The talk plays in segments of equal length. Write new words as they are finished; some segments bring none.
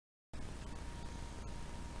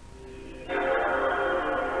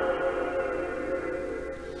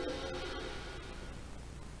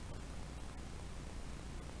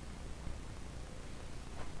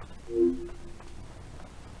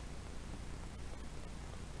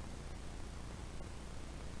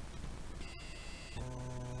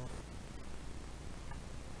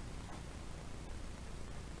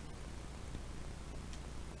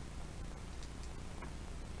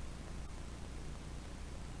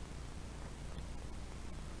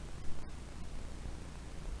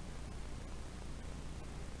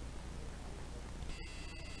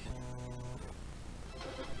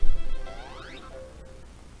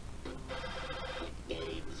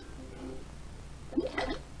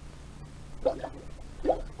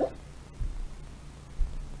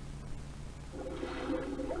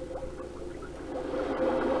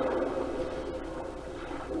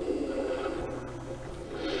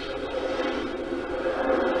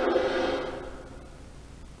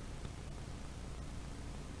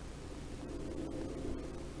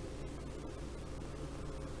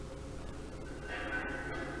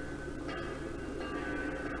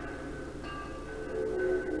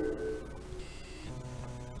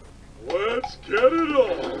Get it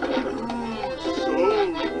all. So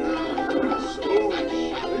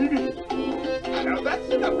shady. Now that's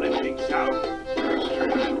an uplifting sound.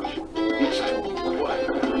 Strange. It's too quiet.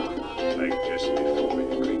 I guess before you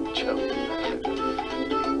bring children.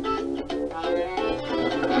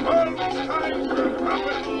 Well, it's time for a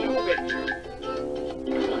proper new adventure.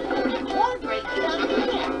 Cornbread down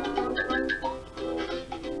here.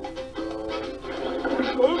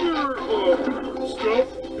 Other, stuff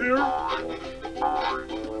here?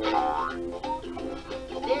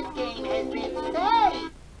 This game has been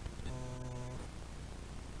saved.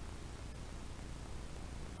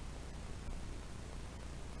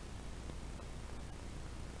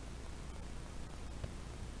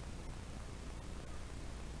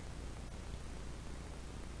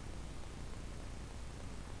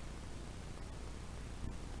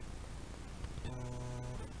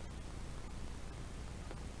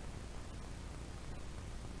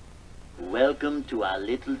 Welcome to our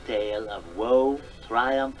little tale of woe,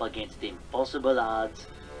 triumph against impossible odds,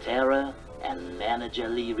 terror, and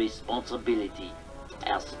managerly responsibility.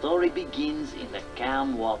 Our story begins in the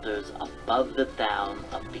calm waters above the town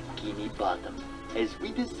of Bikini Bottom. As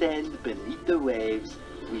we descend beneath the waves,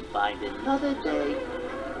 we find another day.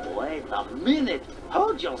 Wait a minute!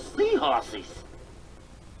 Hold your seahorses!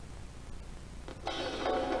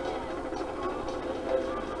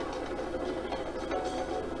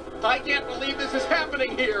 I can't believe this is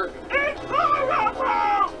happening here! It's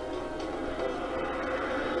horrible!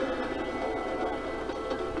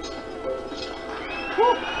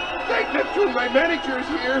 Thank Neptune, my manager's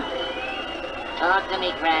here! Talk to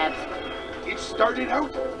me, Krabs. It started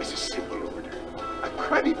out as a simple order. A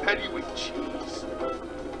Krabby Patty with cheese.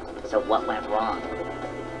 So what went wrong?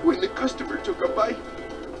 When the customer took a bite,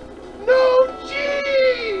 no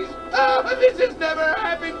cheese! Oh, this has never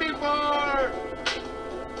happened before!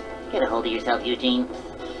 Get a hold of yourself, Eugene.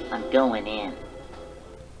 I'm going in.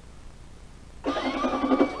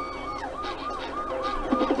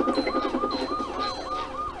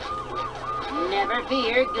 Never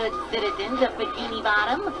fear, good citizens of Bikini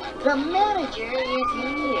Bottom. The manager is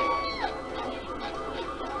here.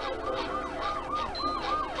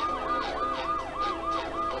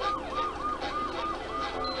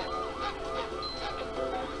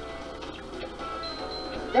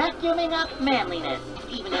 Vacuuming up manliness,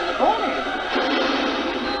 even in the corner.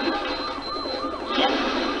 Yep,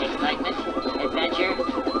 excitement, adventure,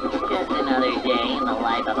 just another day in the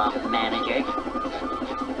life of a manager.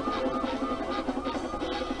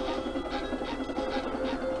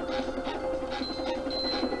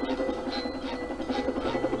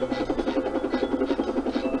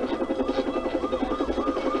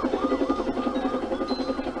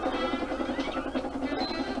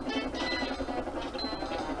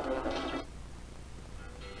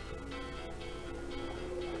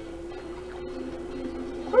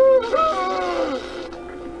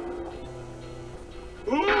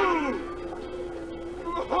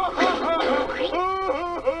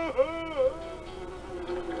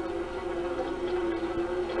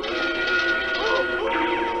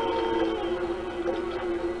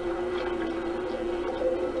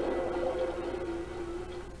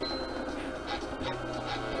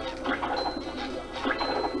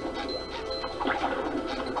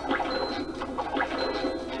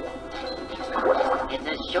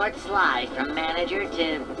 Short slide from manager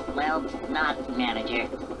to, well, not manager.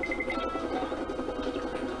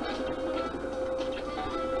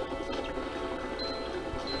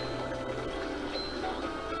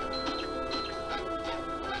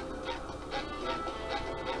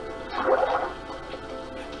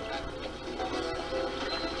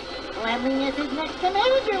 Cleanliness is next to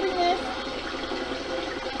managerliness.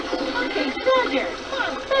 Okay, treasure,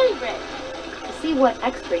 my favorite. To see what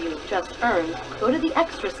extra you've just earned, go to the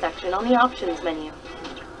Extra section on the Options menu.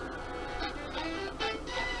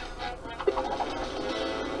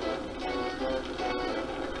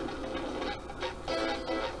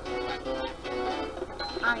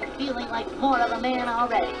 I'm feeling like more of a man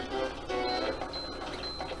already.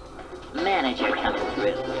 Manager coming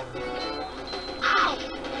through. Ow!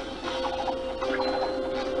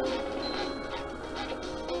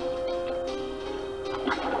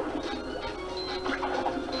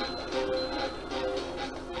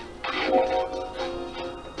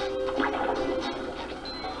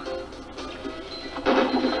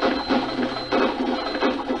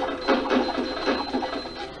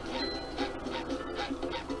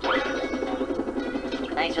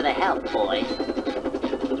 Thanks for the help, boys.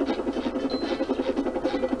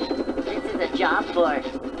 This is a job for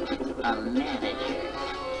a manager.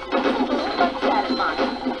 But satisfying.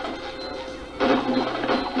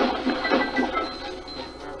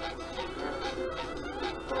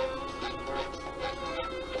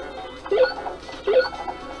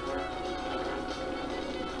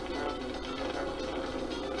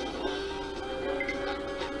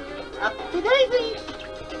 Up to Daisy!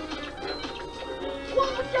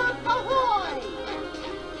 Wall jump ahoy!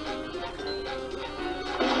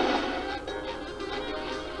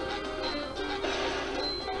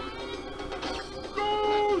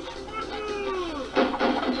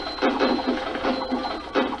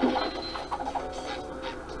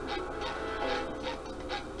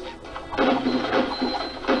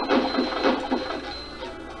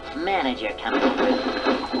 Manager coming through.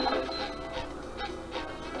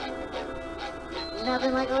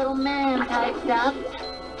 Nothing like a little man type stuff.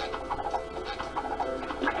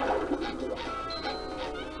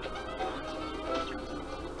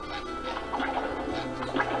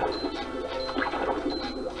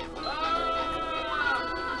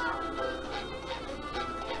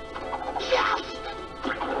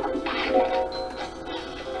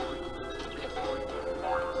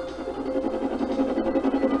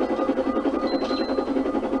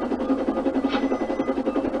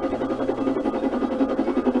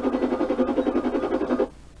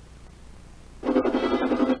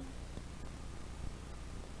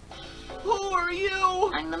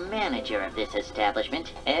 I'm the manager of this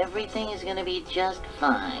establishment. Everything is gonna be just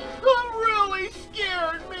fine. I'm really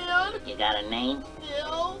scared, man. You got a name?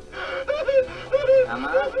 Yeah. Come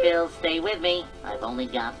on, Phil, stay with me. I've only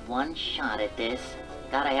got one shot at this.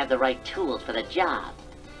 Gotta have the right tools for the job.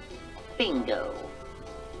 Bingo.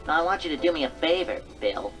 Now I want you to do me a favor,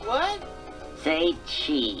 Phil. What? Say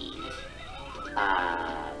cheese.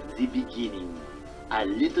 The beginning. A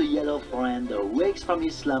little yellow friend awakes from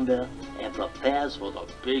his slumber and prepares for the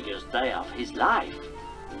biggest day of his life.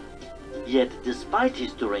 Yet, despite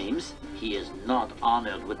his dreams, he is not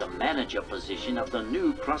honored with the manager position of the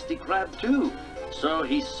new Krusty Krab 2. So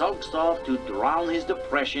he sulks off to drown his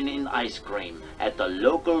depression in ice cream at the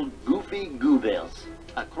local Goofy Goobers.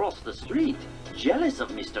 Across the street, jealous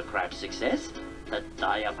of Mr. Krab's success, the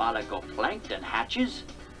diabolical Plankton hatches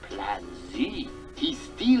Plan Z. He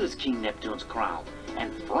steals King Neptune's crown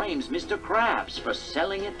and frames Mr. Krabs for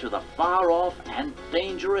selling it to the far-off and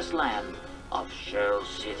dangerous land of Shell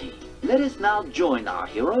City. Let us now join our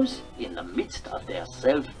heroes in the midst of their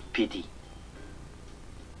self-pity.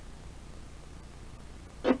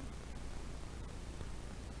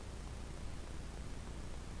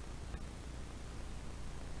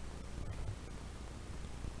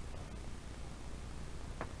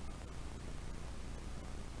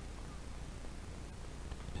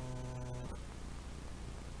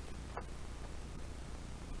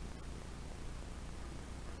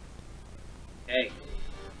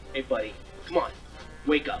 Hey buddy, come on,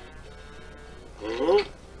 wake up. Huh?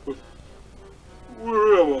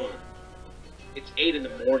 Where am I? It's 8 in the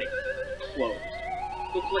morning. Closed.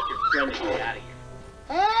 Go collect your friend and get out of here.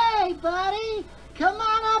 Hey, buddy! Come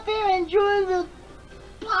on up here and join the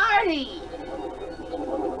party!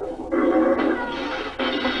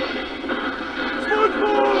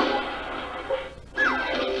 SpongeBob!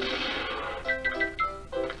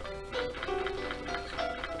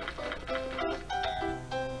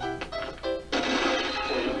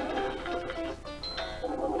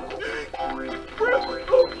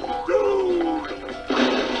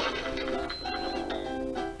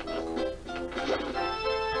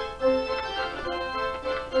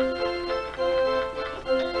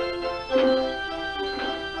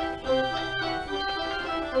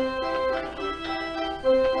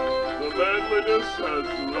 Has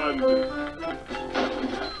landed.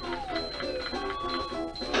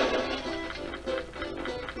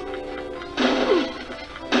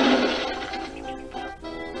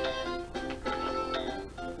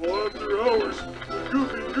 Well, after hours, the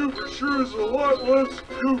Goofy Goober sure is a lot less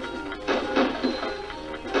goofy.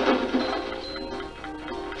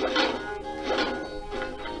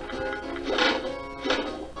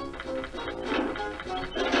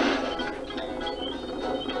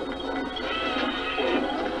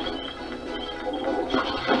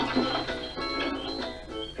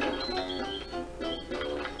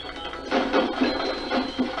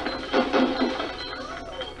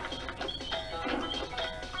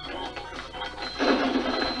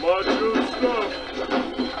 Macho stuff.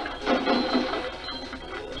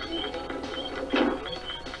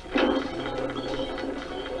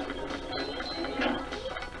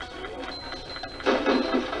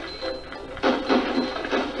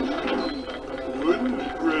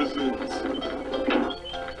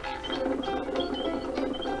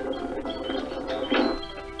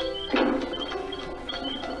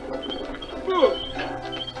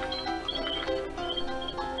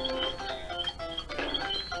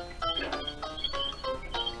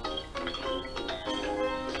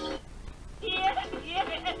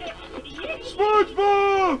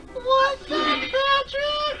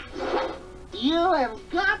 You have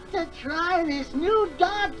got to try this new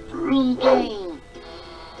dog broom game.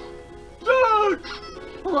 Dodge!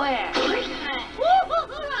 Where?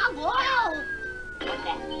 Whoa!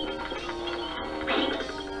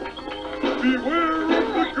 Beware of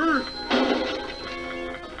the girth!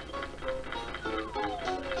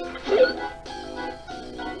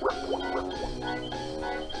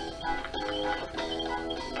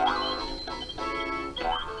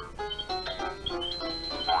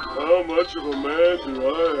 How much of a man do I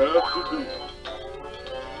have to be?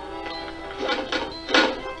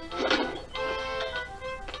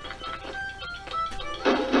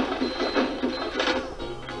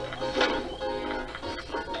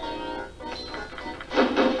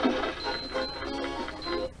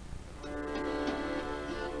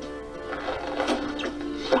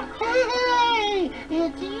 Hey,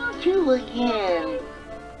 it's you two again.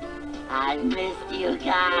 I missed you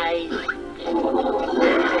guys.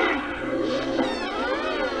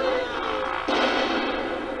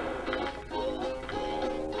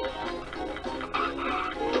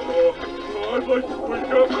 I'd like to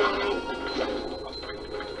wake up now.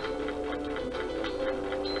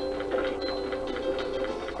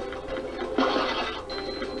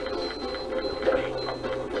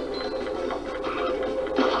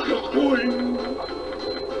 Boing.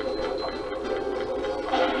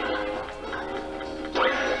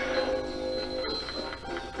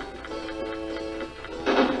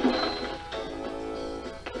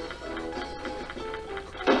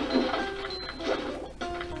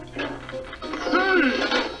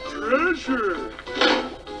 Treasure!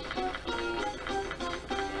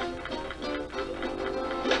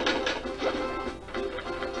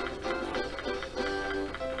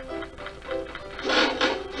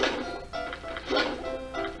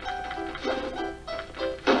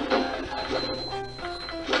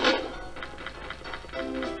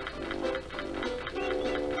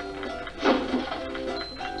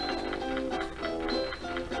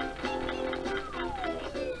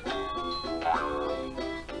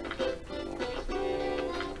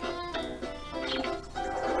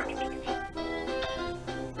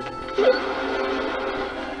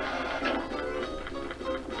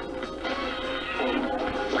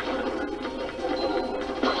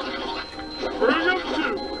 Bring him to!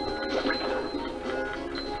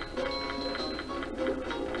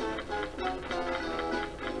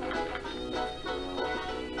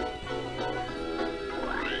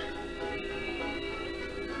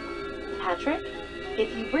 Patrick, if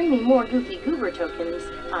you bring me more Goofy Goober tokens,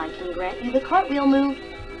 I can grant you the cartwheel move.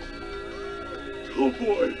 Oh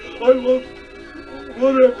boy, I love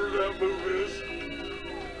whatever that move is.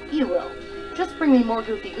 You will. Just bring me more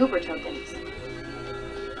Goofy Goober tokens.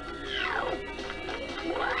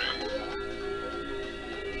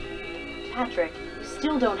 Patrick, you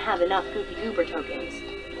still don't have enough Goofy Goober tokens.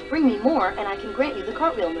 Bring me more and I can grant you the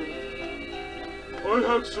cartwheel move. I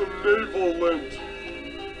have some naval lint.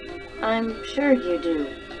 I'm sure you do.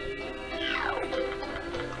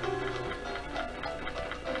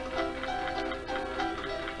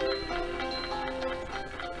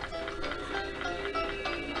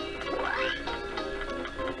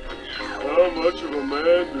 How much of a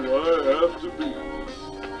man do I have to be?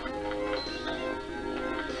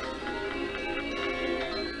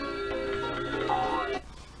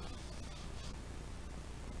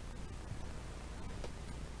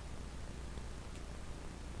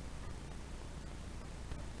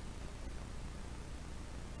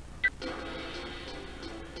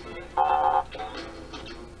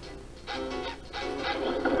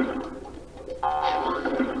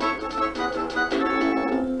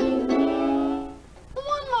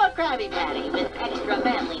 One more Krabby Patty with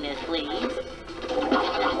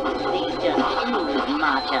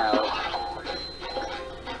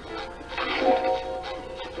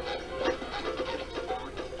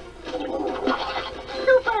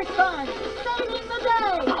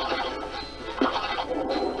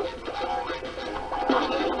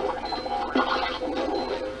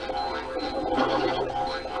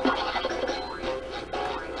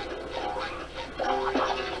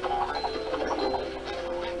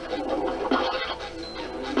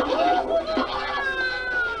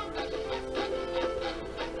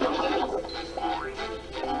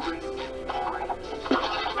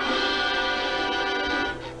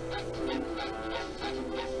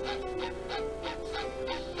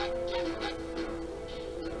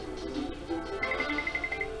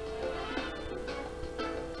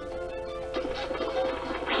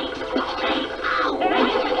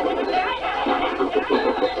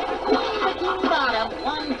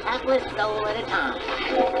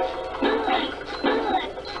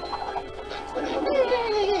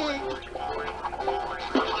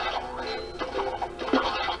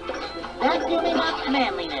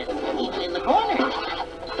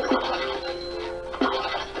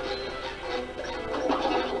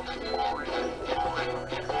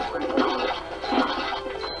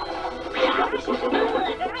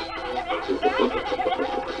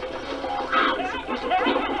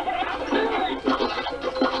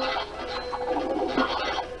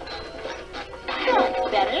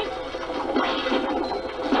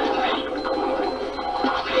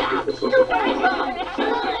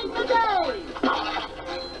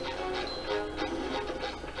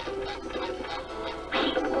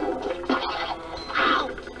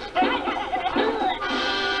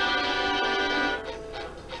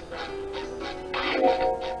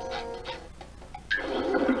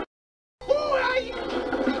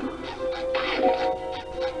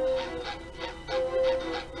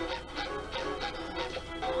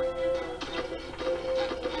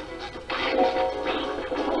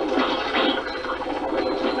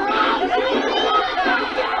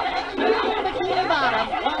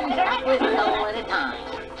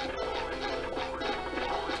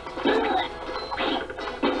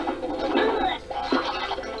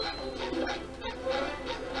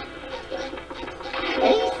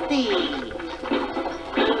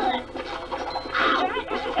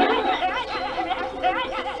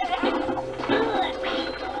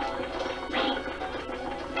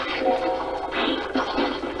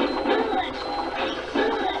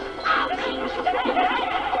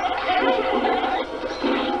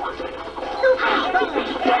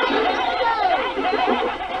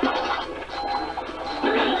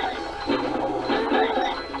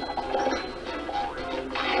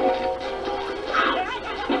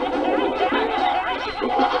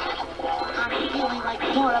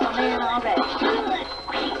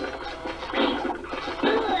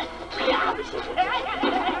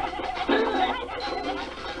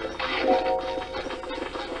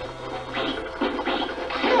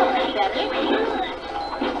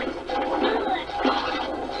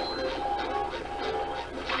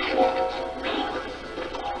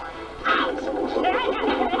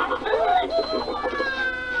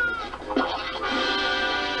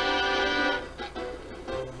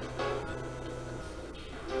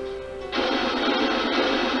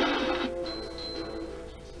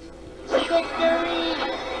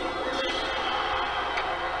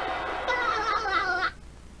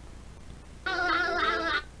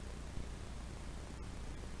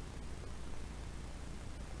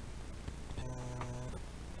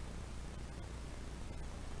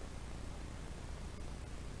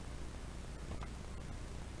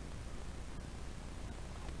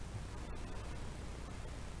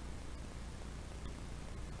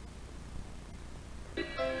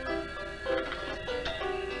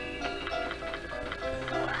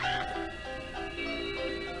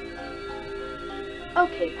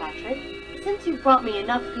Okay, Patrick. Since you've brought me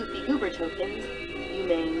enough Goofy Goober tokens, you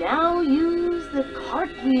may now use the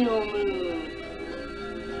cartwheel move.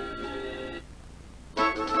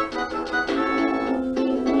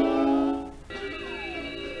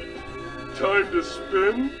 Time to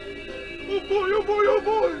spin? Oh boy, oh boy, oh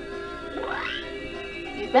boy!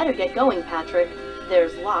 You'd better get going, Patrick.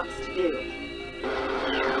 There's lots to do.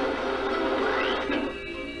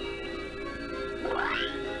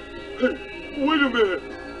 Hey, wait a minute!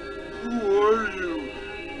 Who are you?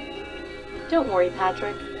 Don't worry,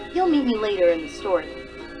 Patrick. You'll meet me later in the story.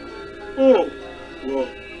 Oh, well,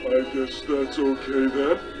 I guess that's okay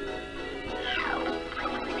then.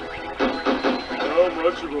 How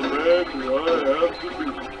much of a man do I have to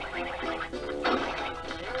be?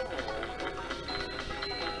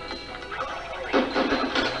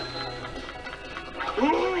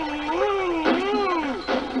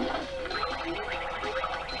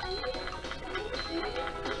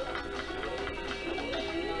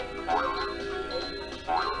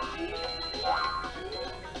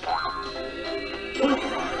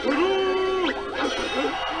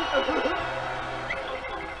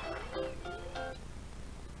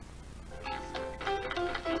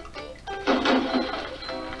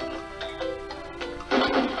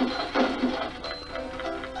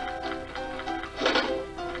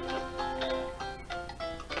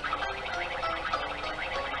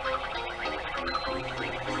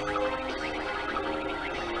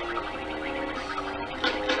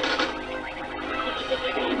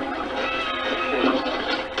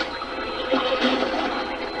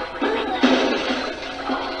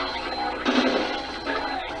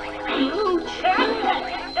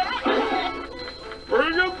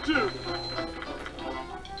 Bring him to!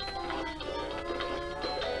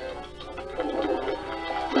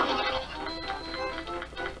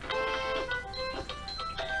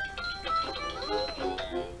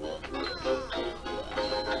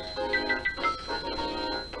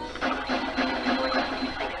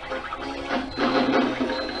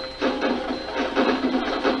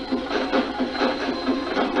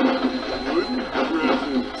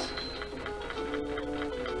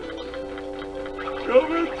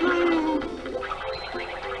 Coming through!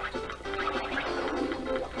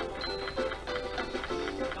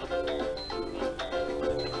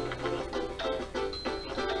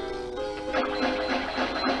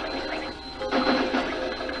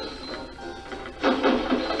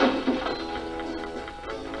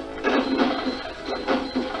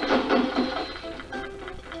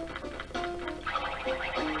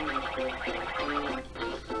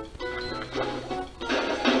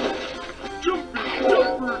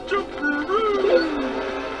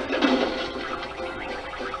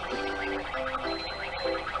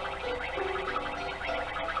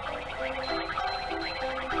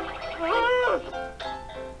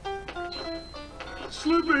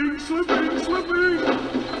 Slipping, slipping, slipping!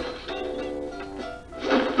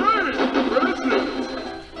 Hey, presents!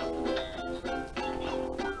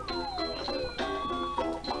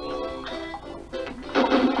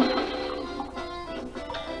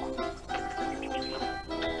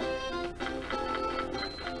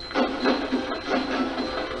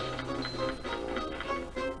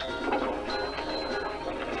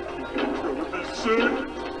 Gonna be sick.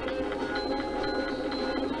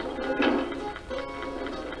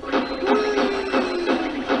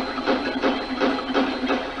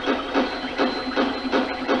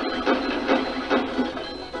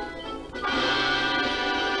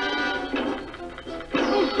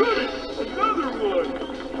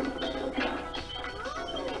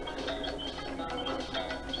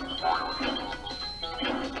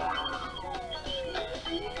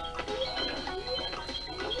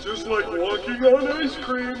 Just like walking on ice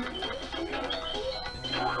cream.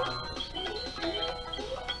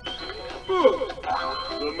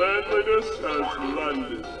 The manliness has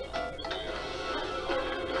landed.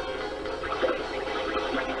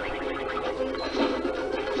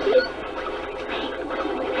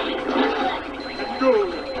 Go.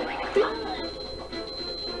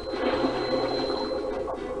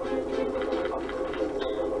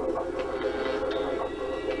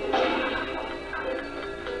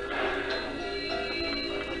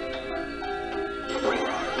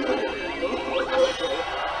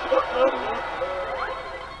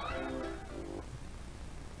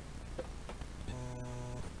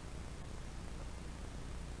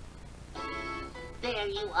 There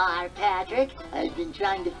you are, Patrick. I've been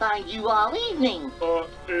trying to find you all evening.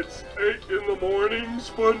 It's 8 in the morning,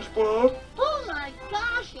 SpongeBob. Oh my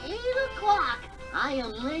gosh, 8 o'clock. I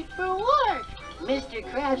am late for work. Mr.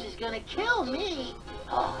 Krabs is gonna kill me.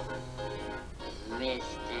 Oh,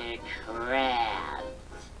 Mr. Krabs.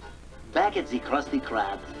 Back at the Krusty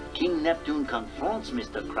Krab, King Neptune confronts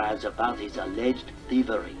Mr. Krabs about his alleged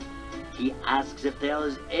thievery. He asks if there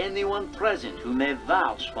is anyone present who may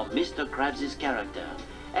vouch for Mr. Krabs' character,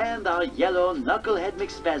 and our yellow knucklehead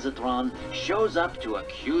McSpazatron shows up to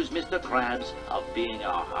accuse Mr. Krabs of being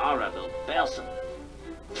a horrible person.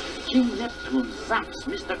 King Neptune zaps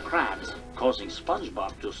Mr. Krabs, causing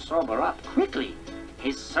SpongeBob to sober up quickly.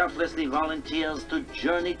 He selflessly volunteers to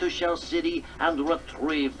journey to Shell City and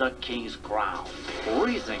retrieve the King's crown.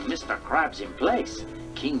 Freezing Mr. Krabs in place,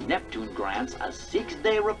 King Neptune grants a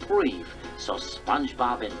 6-day reprieve so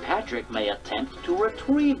SpongeBob and Patrick may attempt to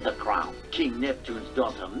retrieve the crown. King Neptune's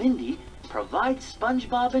daughter Mindy provides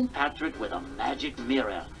SpongeBob and Patrick with a magic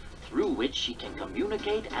mirror through which she can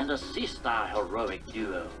communicate and assist our heroic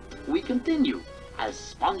duo. We continue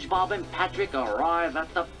as SpongeBob and Patrick arrive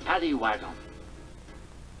at the paddy wagon.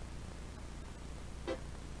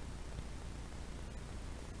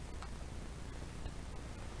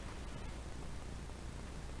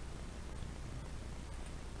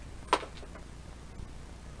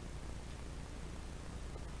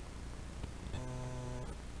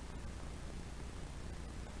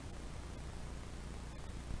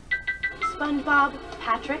 SpongeBob,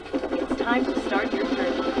 Patrick, it's time to start your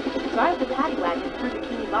journey. Drive the paddy wagon through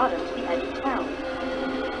Bikini Bottom to the edge of town.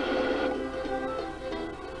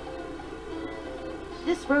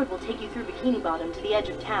 This road will take you through Bikini Bottom to the edge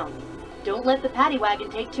of town. Don't let the paddy wagon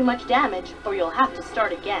take too much damage, or you'll have to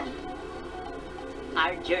start again.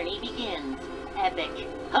 Our journey begins. Epic,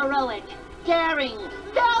 heroic, daring,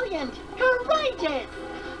 valiant, courageous.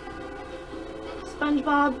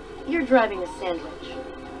 SpongeBob, you're driving a sandwich.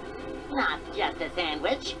 Not just a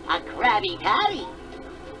sandwich, a Krabby Patty.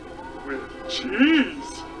 With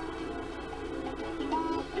cheese.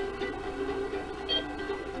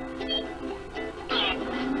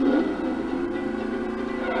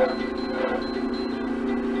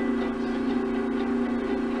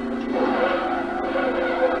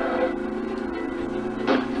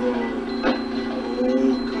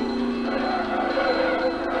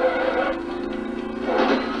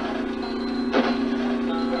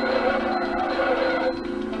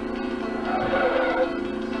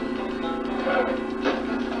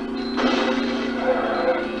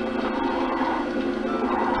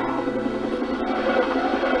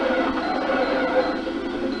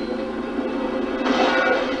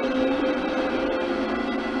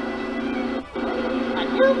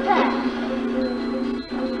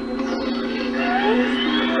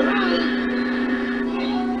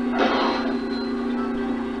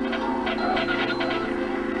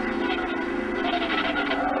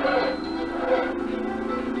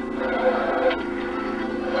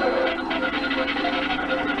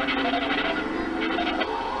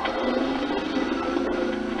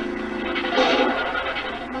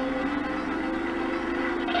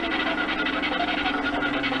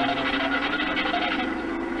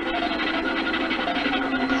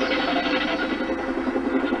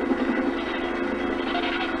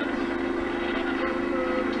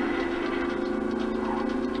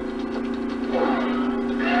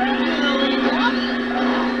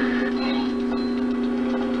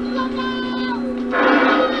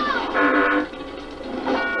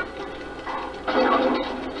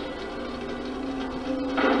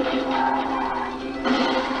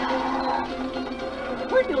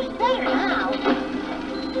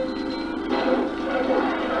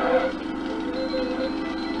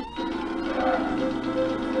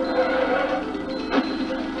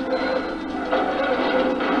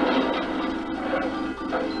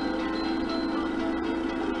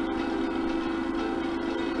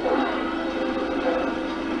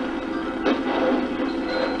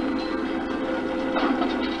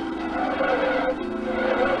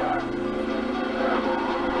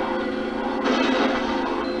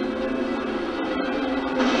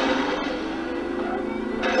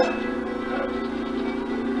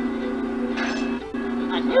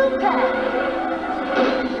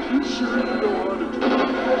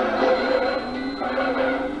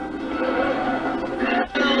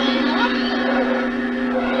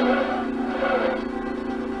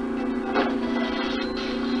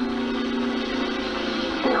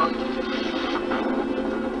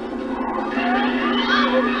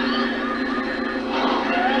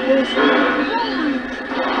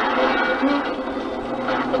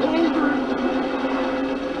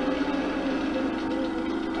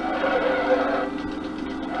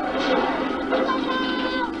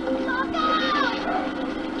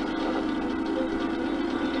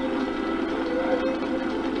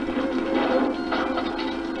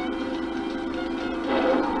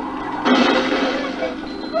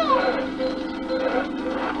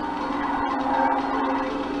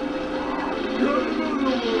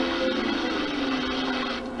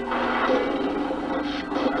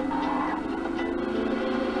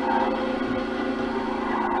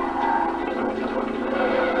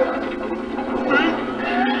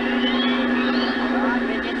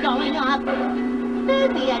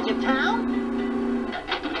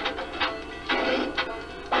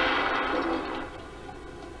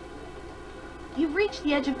 You've reached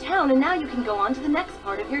the edge of town, and now you can go on to the next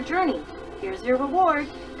part of your journey. Here's your reward.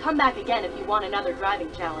 Come back again if you want another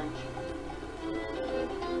driving challenge.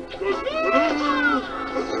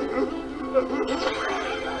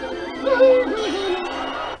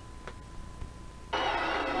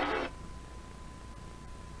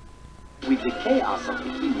 With the chaos of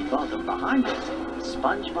Bikini Bottom behind us,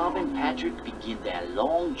 SpongeBob and Patrick begin their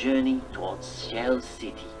long journey towards Shell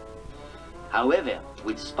City. However,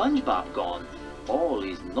 with SpongeBob gone, all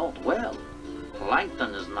is not well.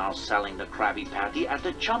 Plankton is now selling the Krabby Patty at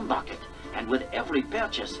the Chum Bucket, and with every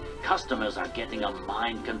purchase, customers are getting a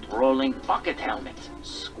mind-controlling bucket helmet.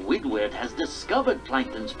 Squidward has discovered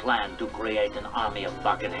Plankton's plan to create an army of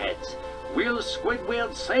bucket heads. Will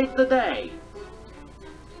Squidward save the day?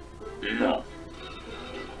 No.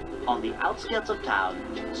 On the outskirts of town,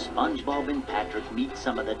 SpongeBob and Patrick meet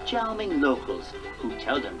some of the charming locals who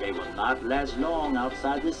tell them they will not last long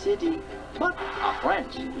outside the city. But our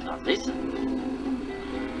friends do not listen.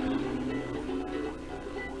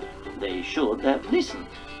 They should have listened.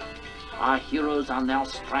 Our heroes are now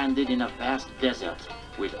stranded in a vast desert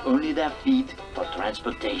with only their feet for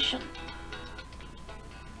transportation.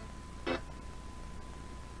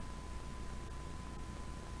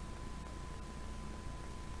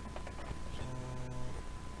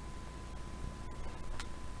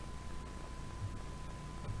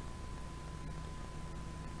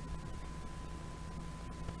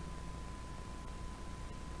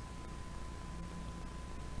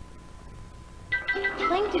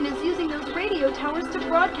 Plankton is using those radio towers to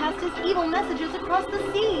broadcast his evil messages across the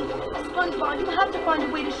sea. SpongeBob, you have to find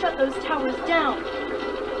a way to shut those towers down.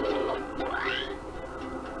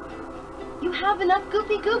 You have enough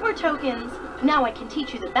Goofy Goober tokens. Now I can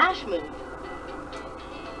teach you the bash move.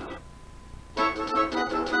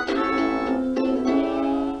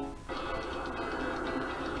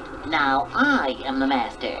 Now I am the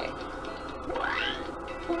master.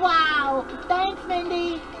 Wow! Thanks,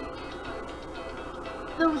 Mindy!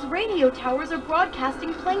 Those radio towers are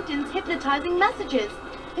broadcasting Plankton's hypnotizing messages.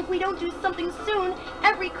 If we don't do something soon,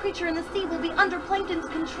 every creature in the sea will be under Plankton's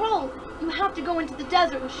control. You have to go into the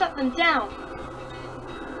desert and shut them down.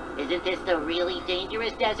 Isn't this the really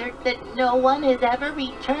dangerous desert that no one has ever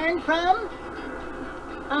returned from?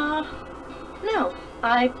 No.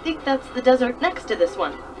 I think that's the desert next to this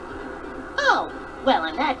one. Oh, well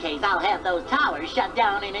in that case I'll have those towers shut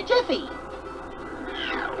down in a jiffy.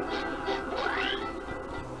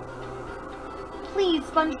 Please,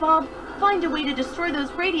 SpongeBob, find a way to destroy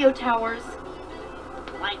those radio towers.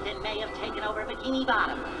 Plankton may have taken over Bikini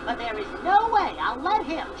Bottom, but there is no way I'll let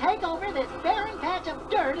him take over this barren patch of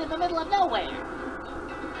dirt in the middle of nowhere.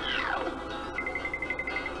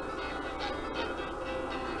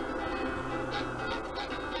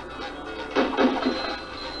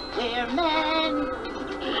 We're men.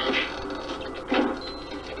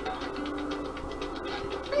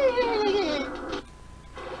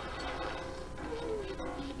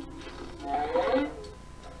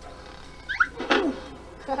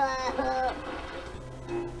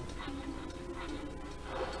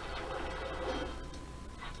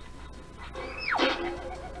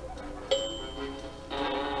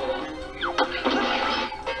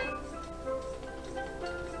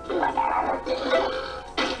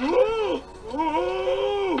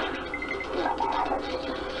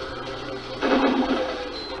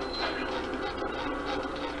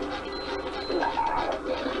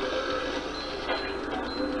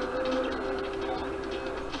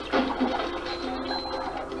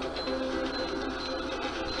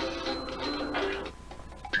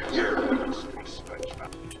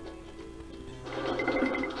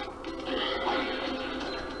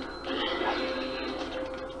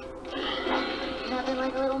 Nothing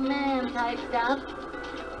like a little man type stuff.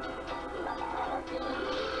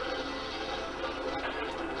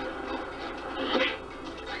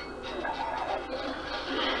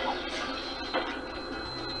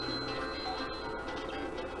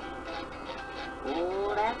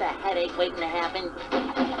 Oh, that's a headache waiting to happen.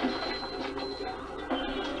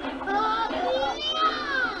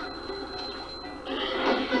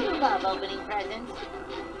 I love opening presents.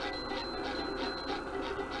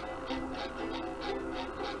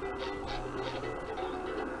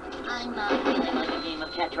 I'm not feeling like a game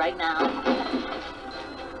of catch right now.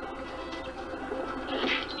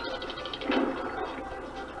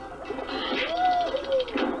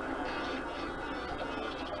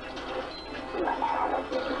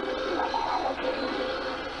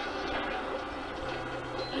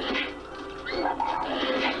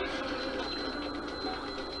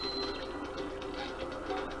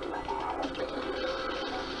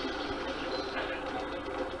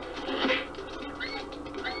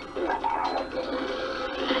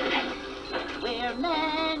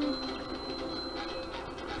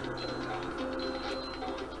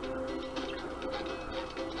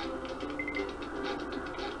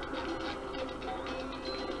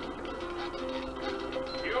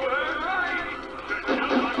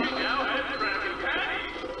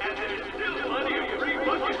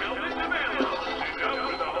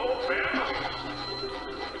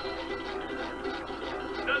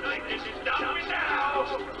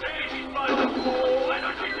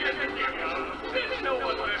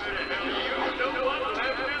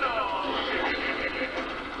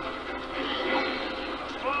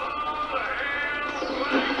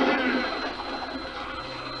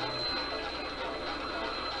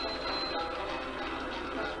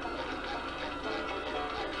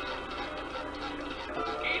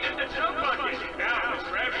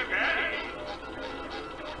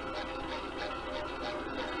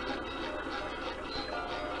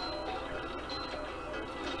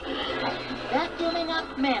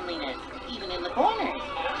 manliness, even in the corners.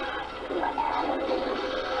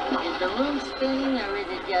 Is the room spinning or is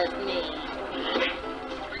it just me?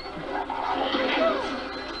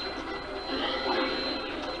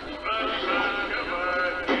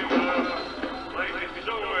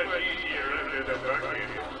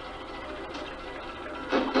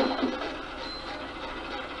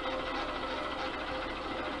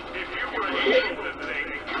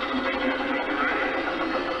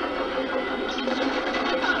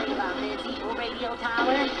 Sorry about this, evil radio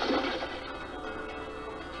tower.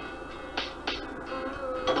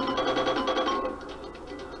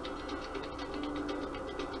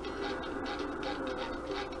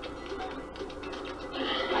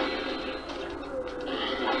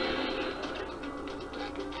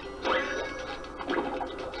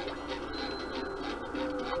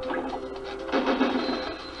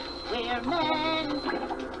 We're men.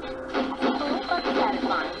 Simple but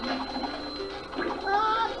satisfying.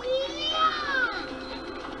 Oh,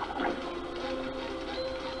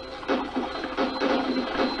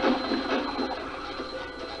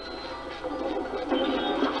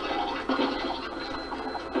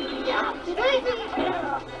 yeah!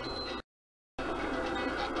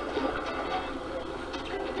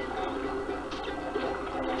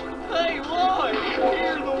 Hey, Lloyd!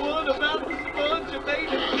 You're the one about the sponge that made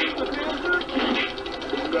it through the desert?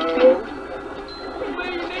 No. Me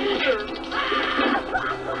neither!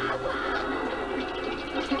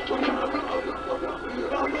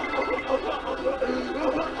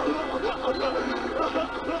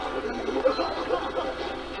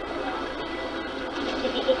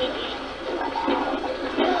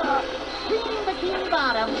 Bikini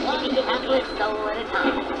Bottom, one hapless soul at a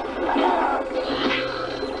time.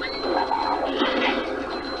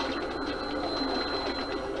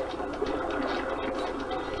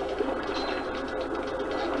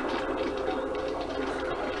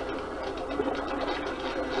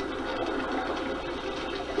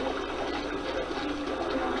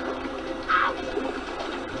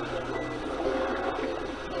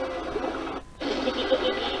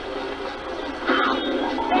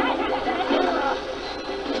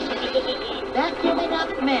 That's giving up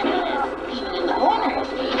manliness, even in the corners.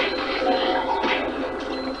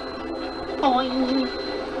 Boing.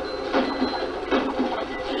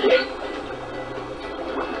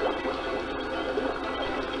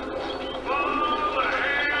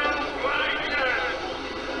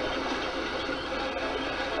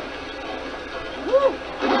 Woo!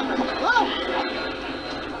 That was close.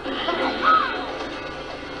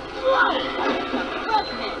 Whoa!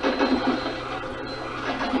 Goodness!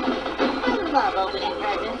 I love opening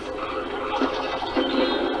presents.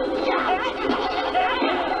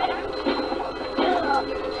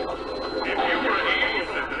 If you were able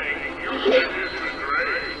to think, you said this was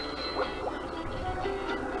great.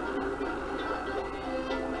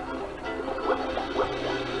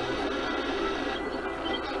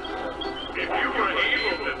 If you were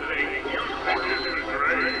able to think, you said this was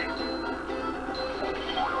great.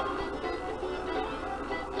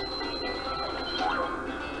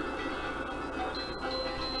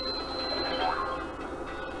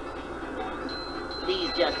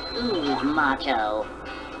 These just ooze macho.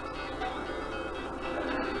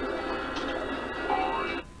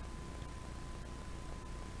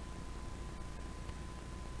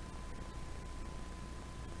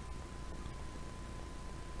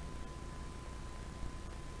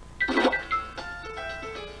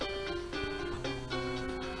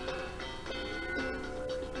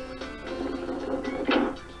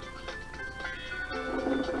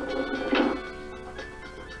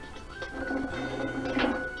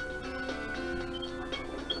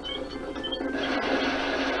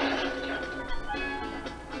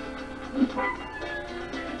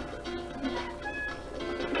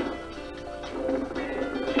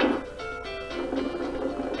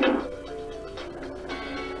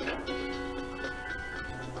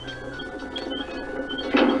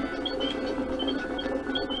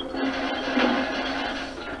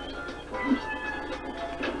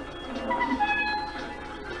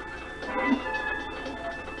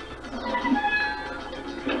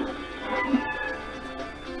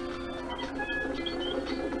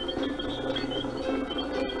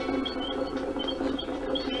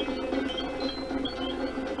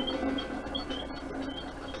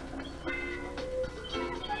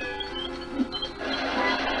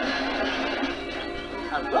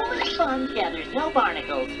 A rolling sponge gathers no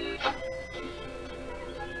barnacles.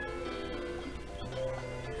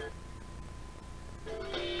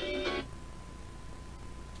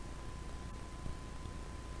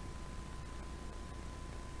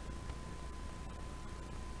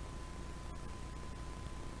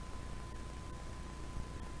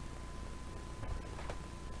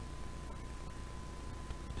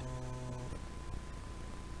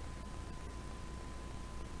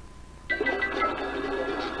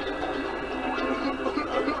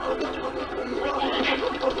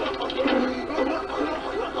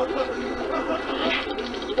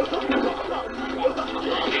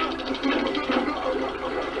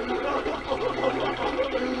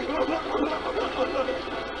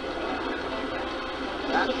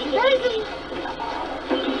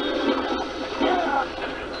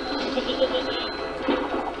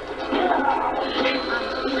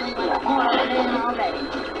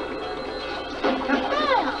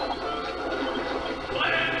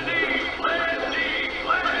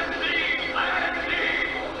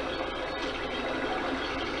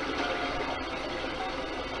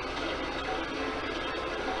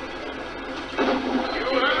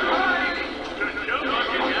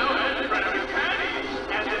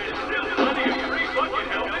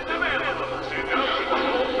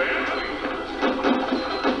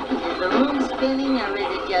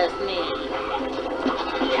 me.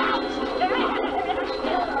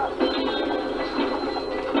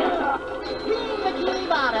 Green Bikini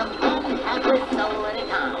Bottom, one helpless soul at a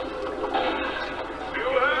time. You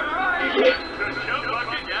heard right. The Chum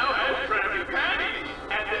Bucket now has Krabby Patty,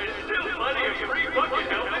 and there's still plenty of free bucket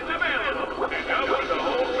helmets available. Enough for the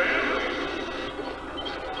whole family.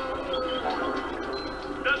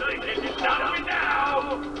 Nothing can stop me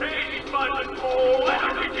now. Hey, Spongebob, why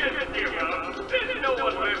don't you just give up? There's no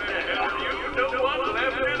one left to help you. No one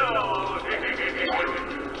left at all.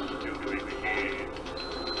 Stupid kid.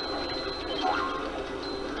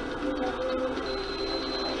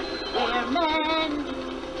 Airman!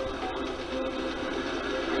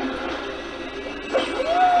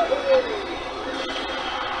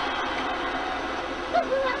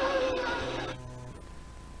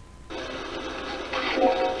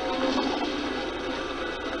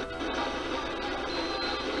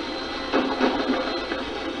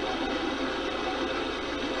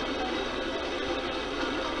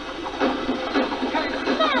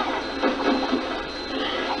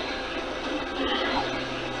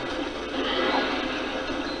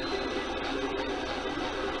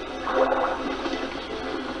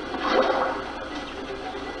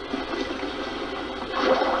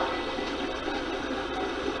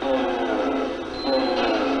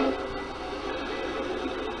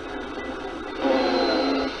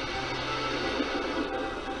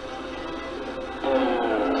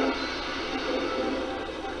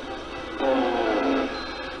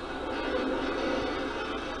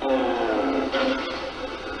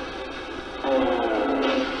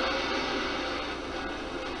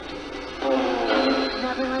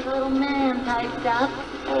 Nothing like a little man typed up.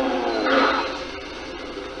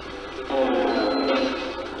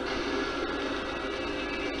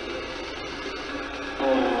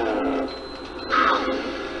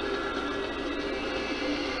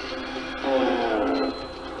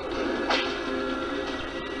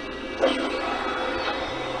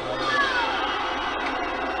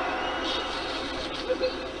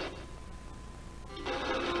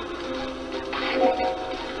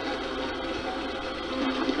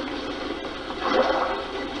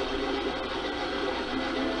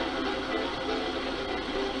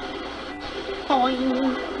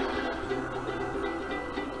 Boing.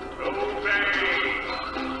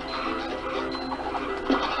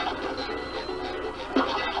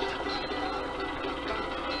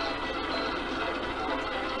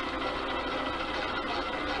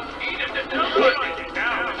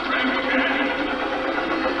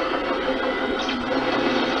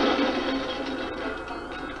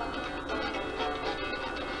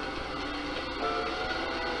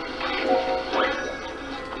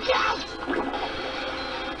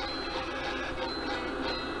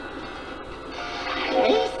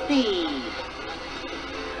 Tasty.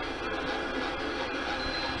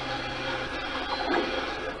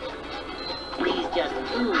 Please just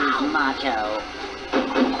ooze macho.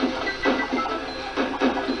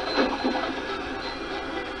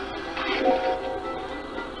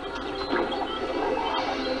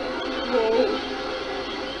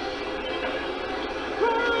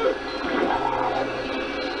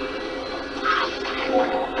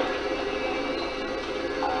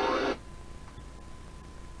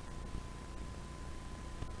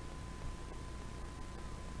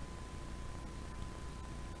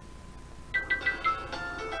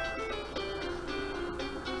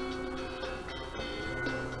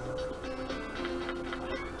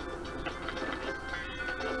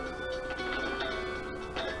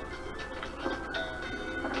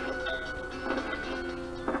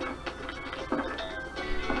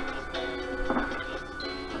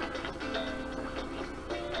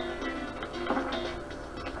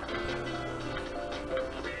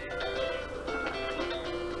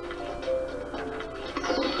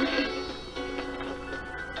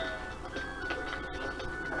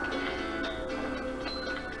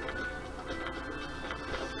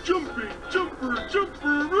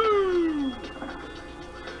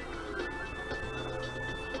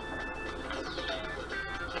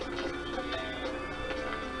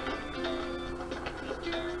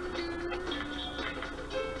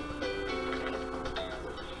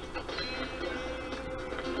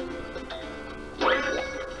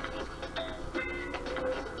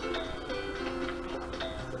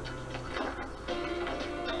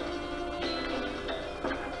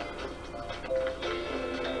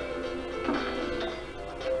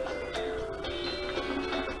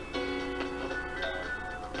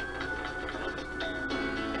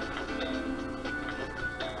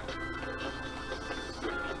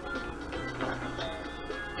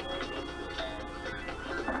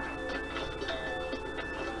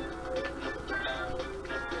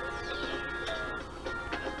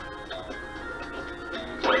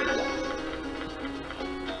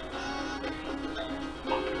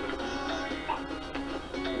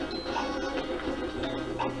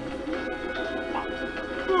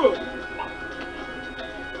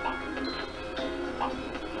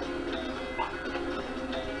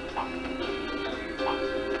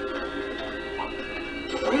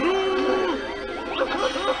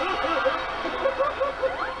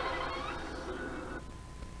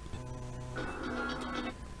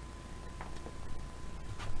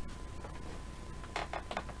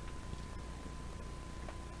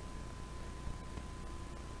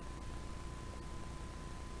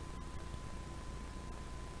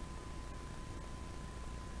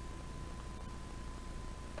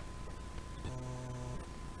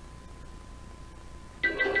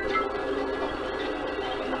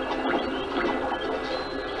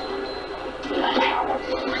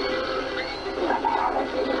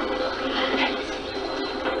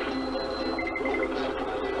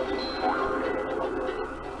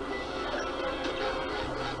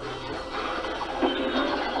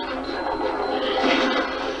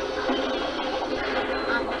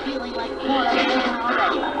 feeling like more of a man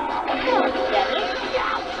already. Hello, Debbie.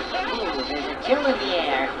 Ooh, there's a chill in the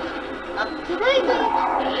air. Up to baby.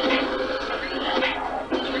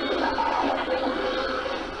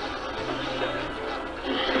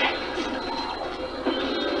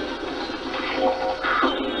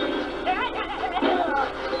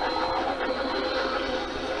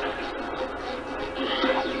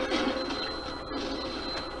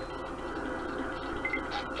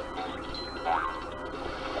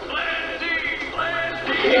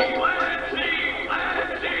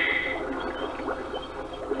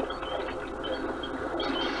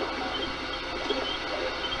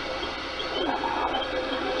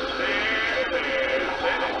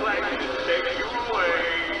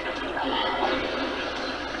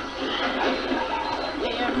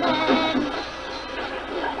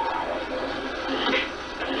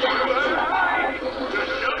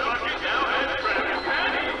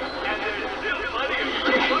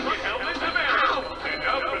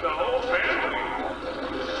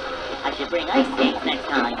 Bring ice skates next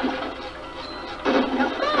time.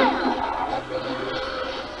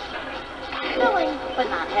 Filling, but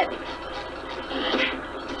not heavy.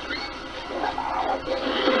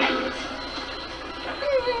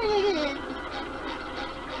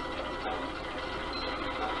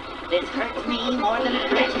 This hurts me more than it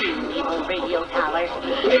hurts you, evil radio tower.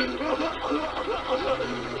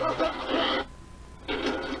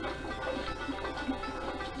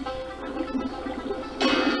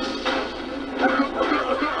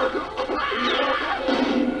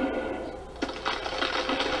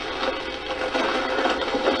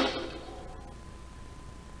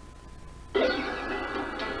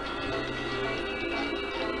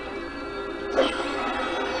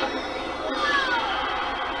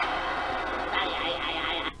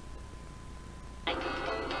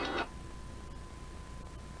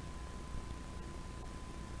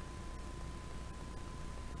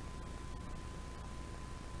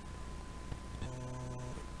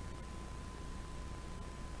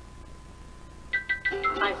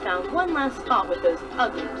 I found one last spot with those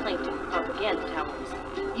ugly plankton propaganda towers.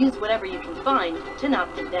 Use whatever you can find to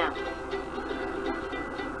knock them down.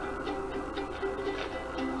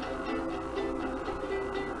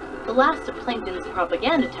 The last of Plankton's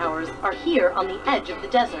propaganda towers are here on the edge of the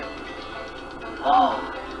desert. Oh,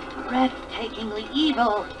 breathtakingly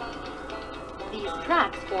evil. These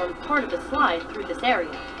tracks form part of a slide through this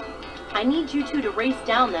area. I need you two to race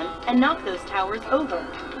down them and knock those towers over.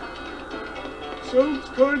 Sounds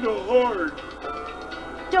kinda hard.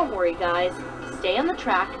 Don't worry, guys. Stay on the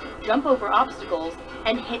track, jump over obstacles,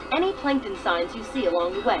 and hit any plankton signs you see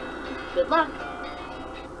along the way. Good luck.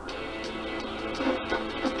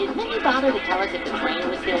 Did Minnie bother to tell us if the train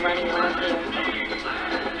was still running around here?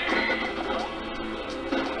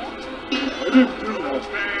 I didn't do that.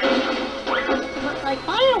 Looks like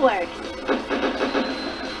fireworks.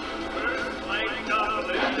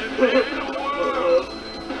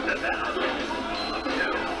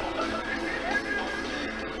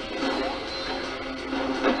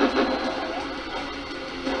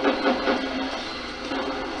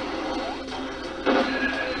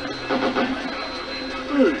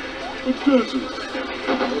 Hey, a desert.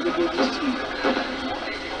 Everybody see.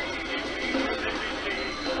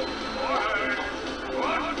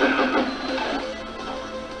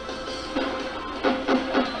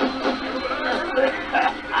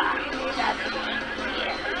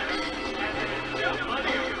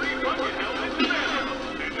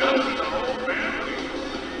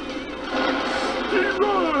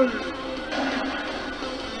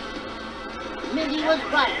 Minnie was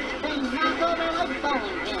right. Things knock over like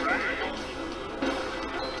bowling pins.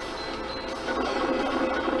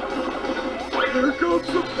 Here comes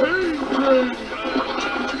the pain train.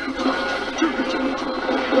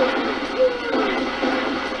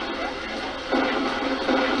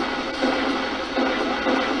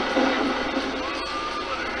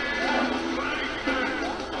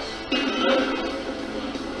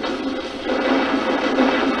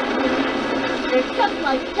 They're just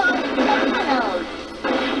like giant dominoes.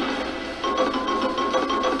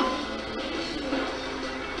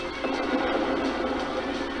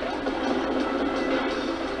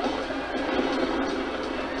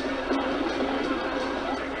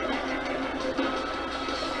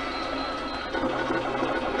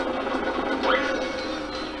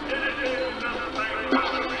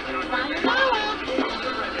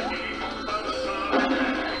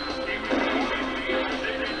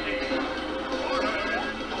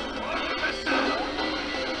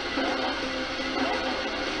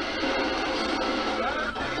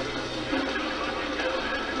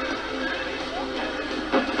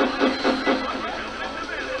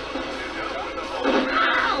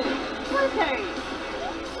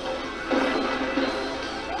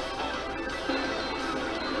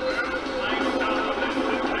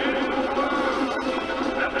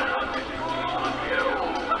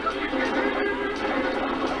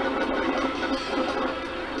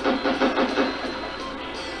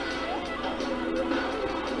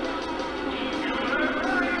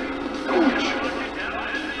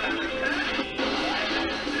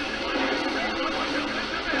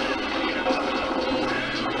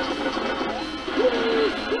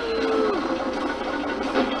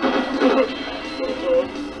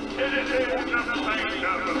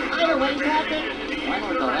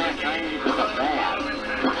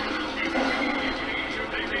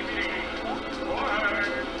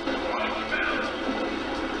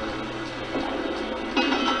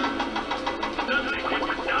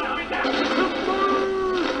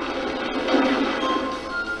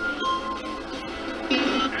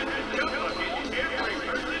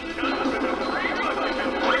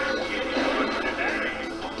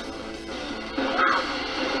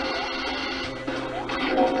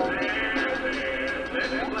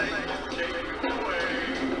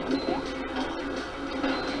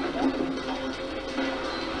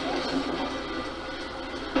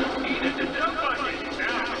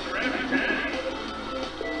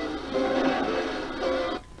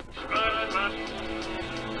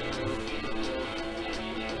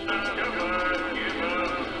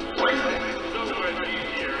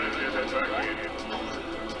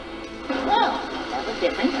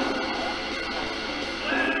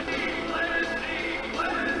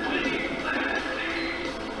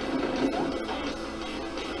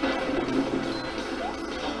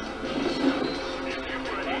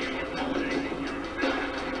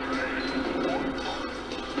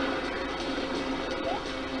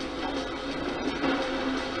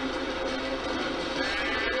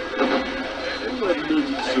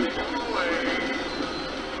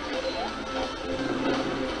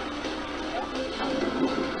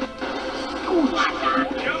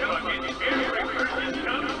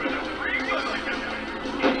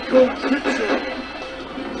 Go get some!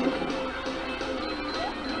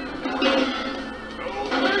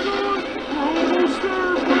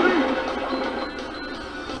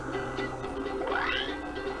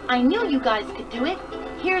 I knew you guys could do it.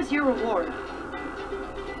 Here's your reward.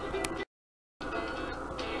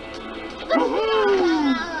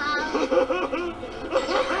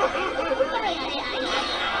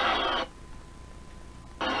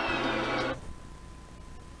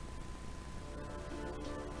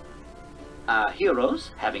 Our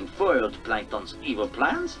heroes, having foiled Plankton's evil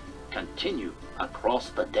plans, continue across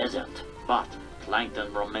the desert. But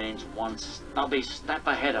Plankton remains one stubby step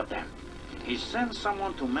ahead of them. He sends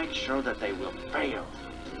someone to make sure that they will fail.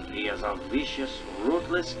 He is a vicious,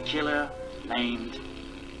 ruthless killer named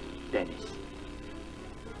Dennis.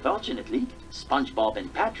 Fortunately, SpongeBob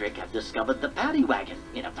and Patrick have discovered the paddy wagon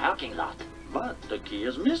in a parking lot. But the key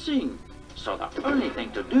is missing. So the only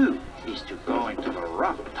thing to do is to go into the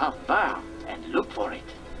rough, tough bar and look for it.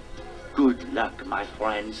 Good luck, my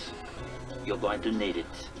friends. You're going to need it.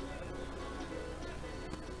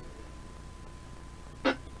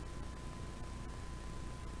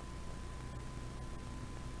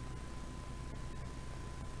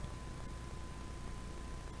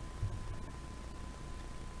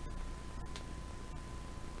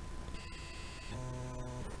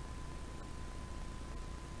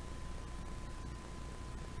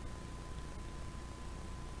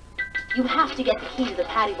 You have to get the key to the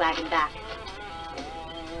paddy wagon back.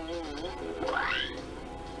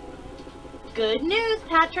 Good news,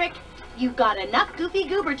 Patrick. You've got enough Goofy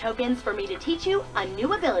Goober tokens for me to teach you a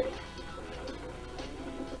new ability.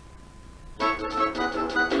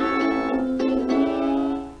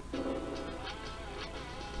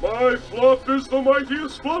 My flop is the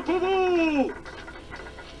mightiest flop of all!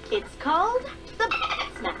 It's called the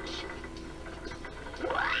Smash.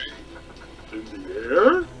 In the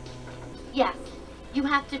air? Yes, you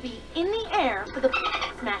have to be in the air for the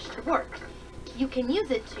Smash to work. You can use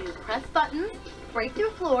it to press buttons, break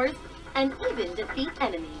through floors, and even defeat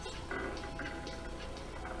enemies.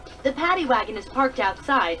 The paddy wagon is parked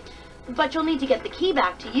outside, but you'll need to get the key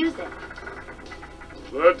back to use it.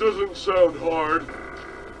 That doesn't sound hard.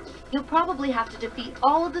 You'll probably have to defeat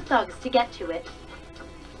all of the thugs to get to it.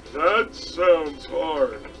 That sounds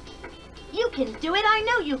hard. You can do it, I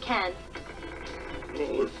know you can.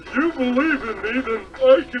 Well, if you believe in me, then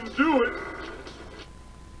I can do it.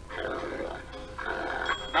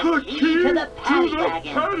 The key to the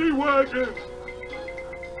paddy wagon.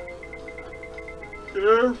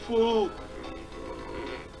 Careful.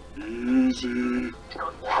 Easy.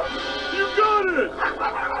 You got it!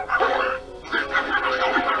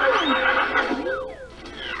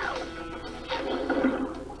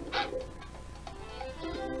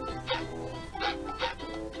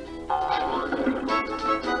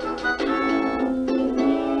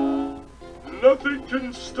 Nothing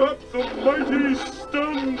can stop the mighty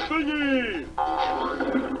stun thingy!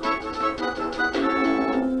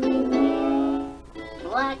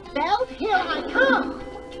 Black belt, here I come!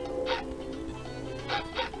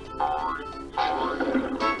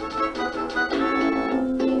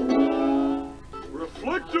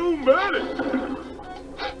 Reflectomatic!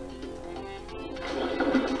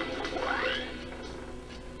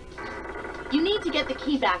 You need to get the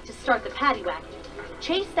key back to start the paddy wagon.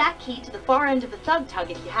 Chase that key to the far end of the thug tug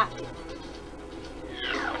if you have to.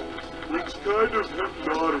 It's kind of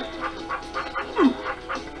hypnotic.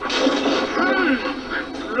 Hey!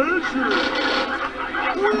 Treasure!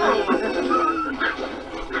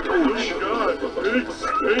 Oh God, big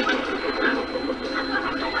steak!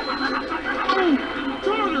 Oh,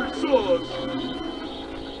 tartar sauce!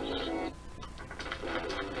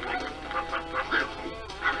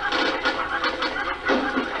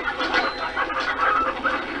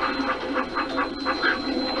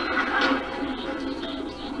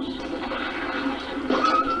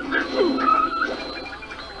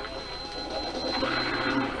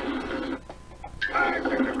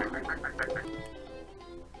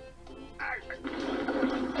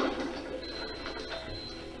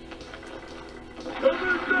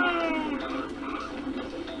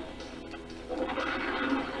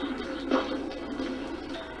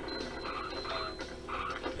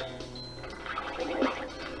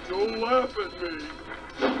 Don't laugh at me.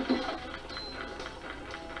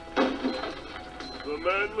 The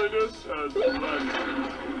manliness has left.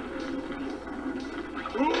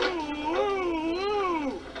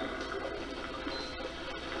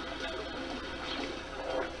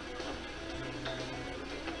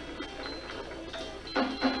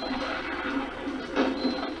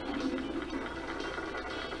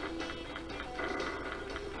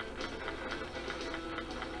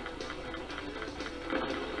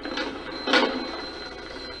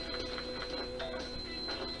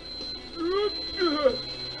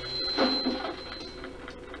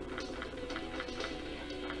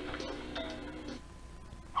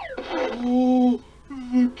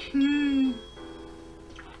 key.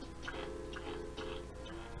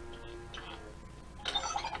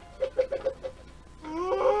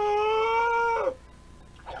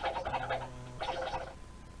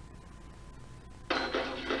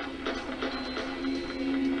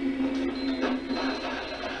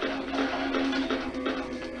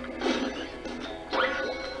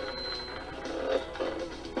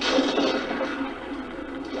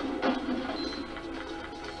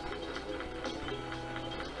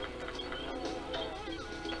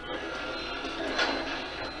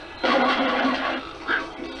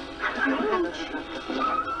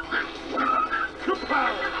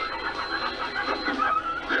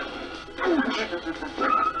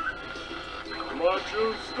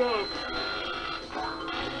 Macho stuff.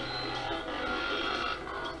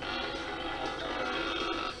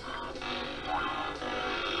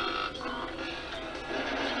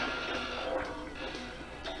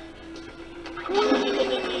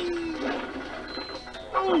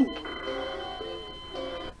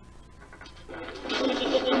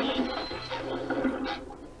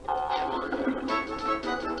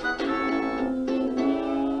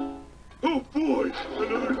 Oh boy,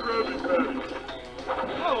 another Krabby Patty.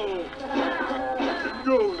 Oh,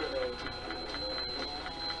 go now.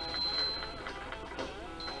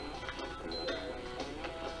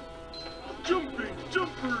 Jumping,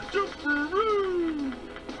 jumperoo!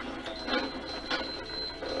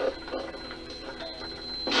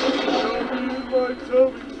 Tummy in my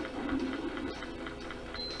tummy.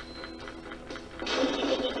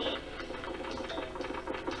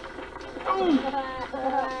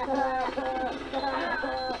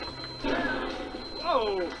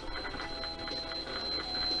 Oh!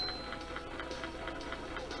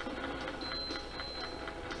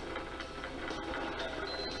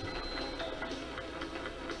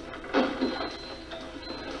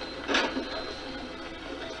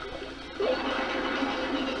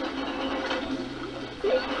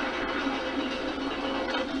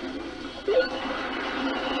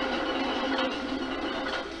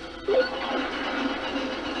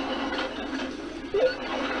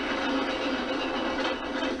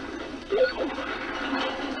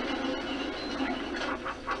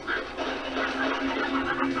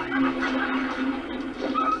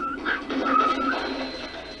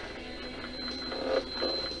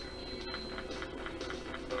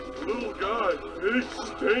 Little guy, big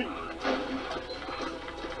stink.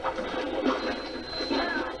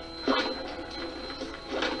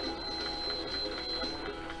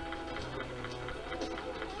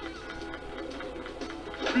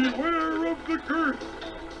 Beware of the girth.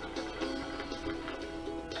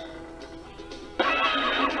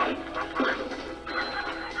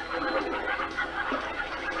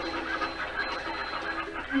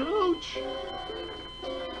 Ouch!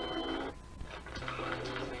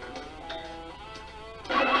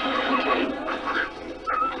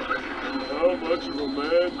 How much of a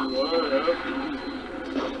man do I have to be?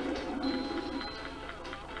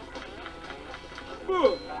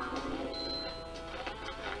 Oh.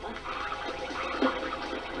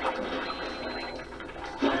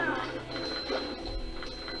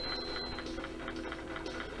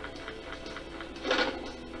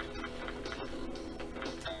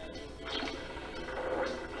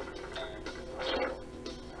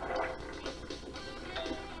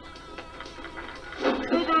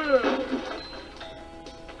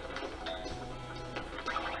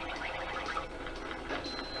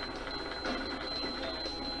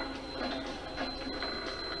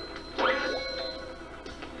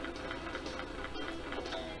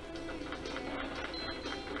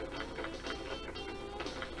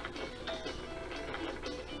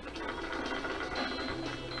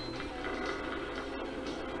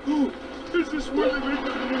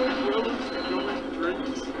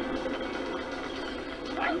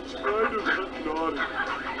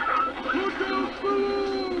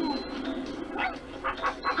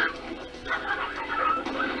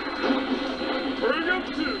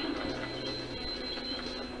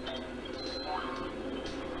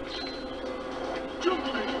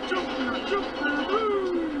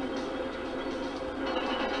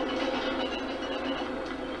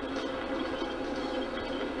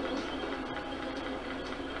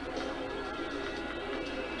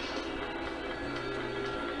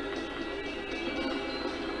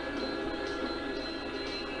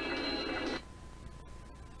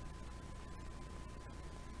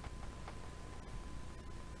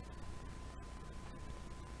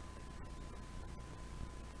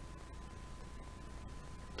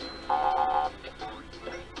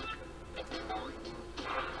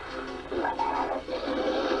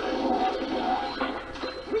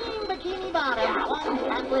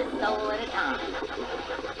 hapless soul at a time.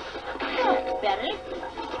 That's better.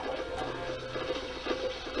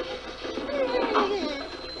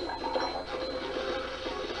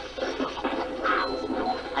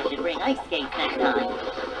 I should bring ice skates next time.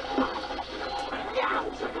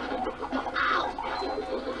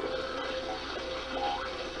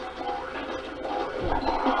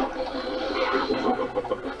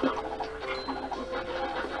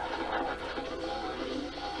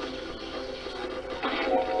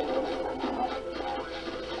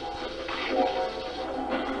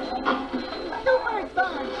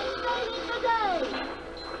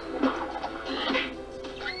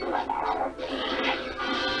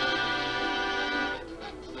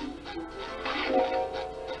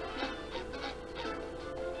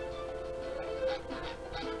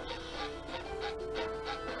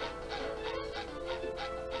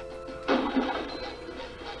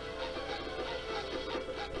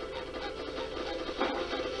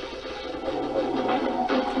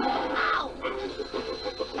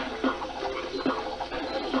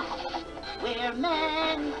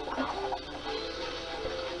 Man.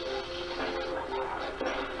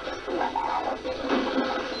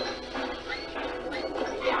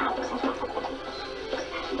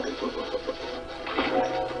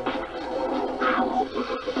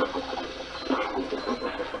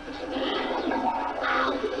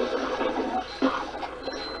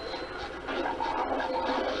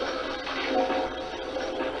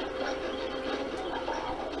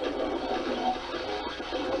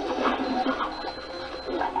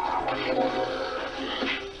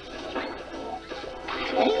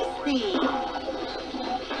 Tasty!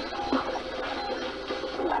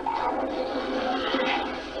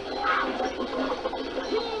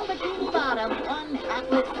 Team Bikini Bottom, one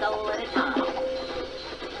hapless soul at a time.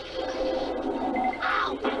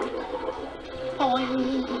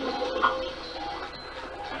 Boing!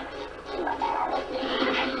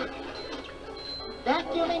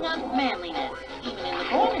 Vacuuming up manliness, even in the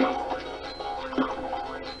corners.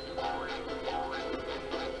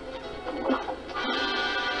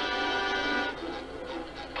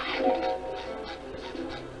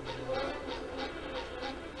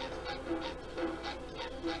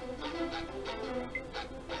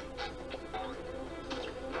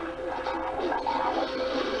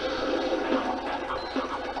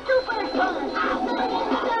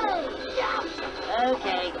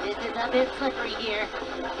 Okay, this is a bit slippery here.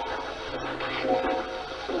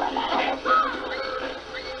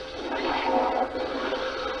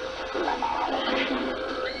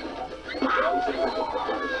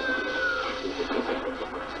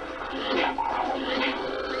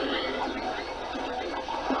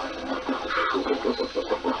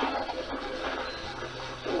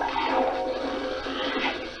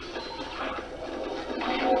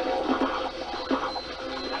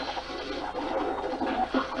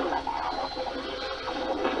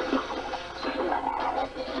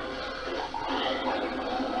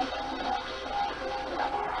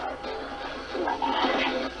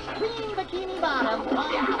 Team Bikini Bottom,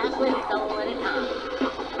 one hapless soul at a time.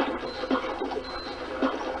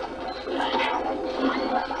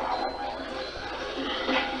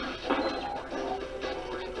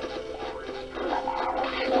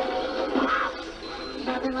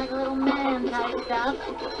 Nothing like a little man type stuff.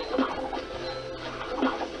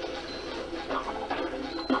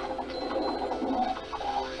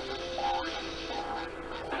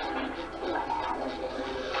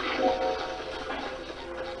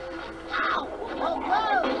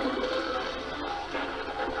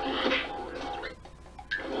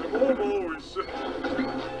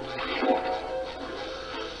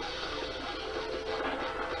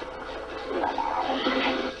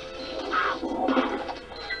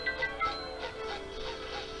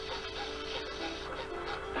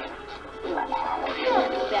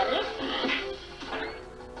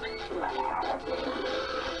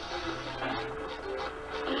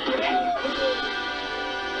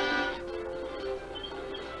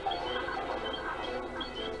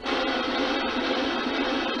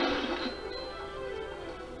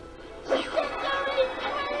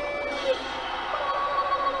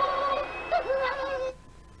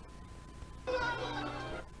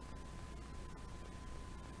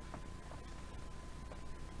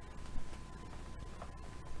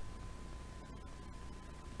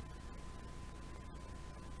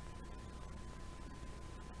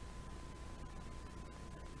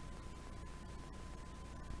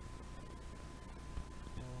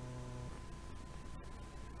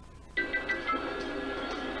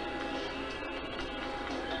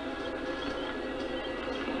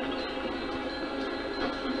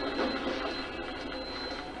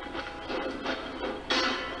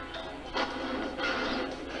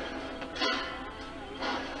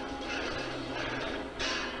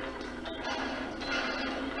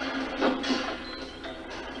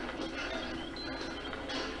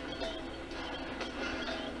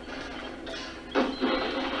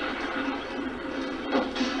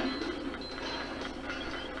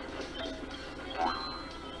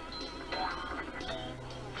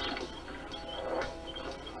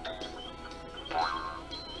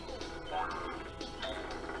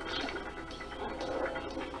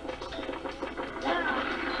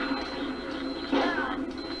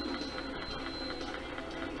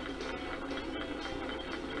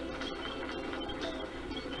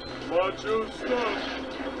 Macho stuff.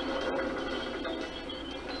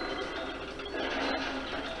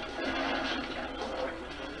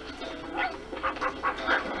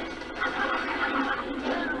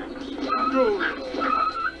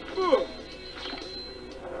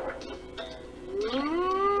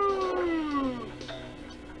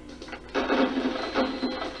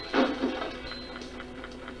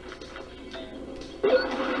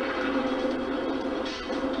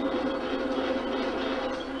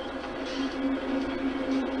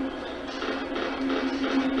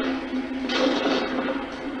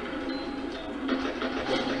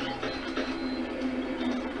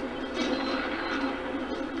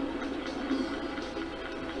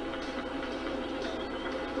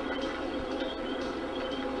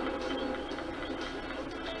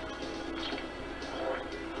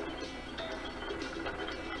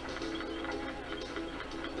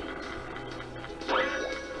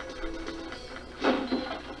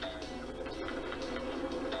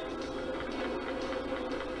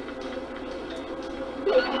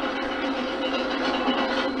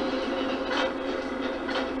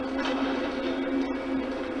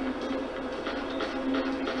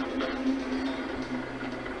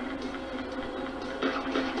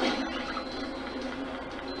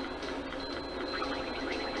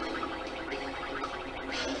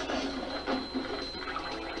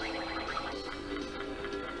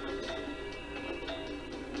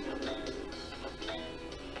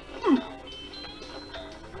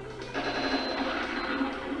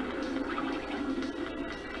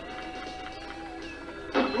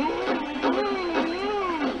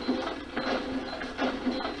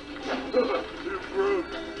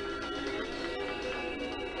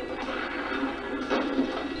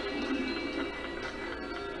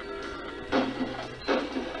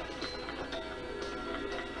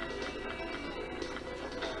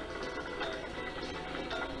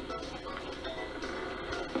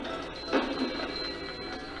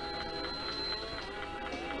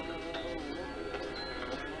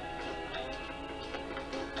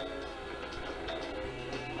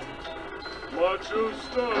 Macho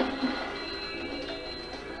stuff.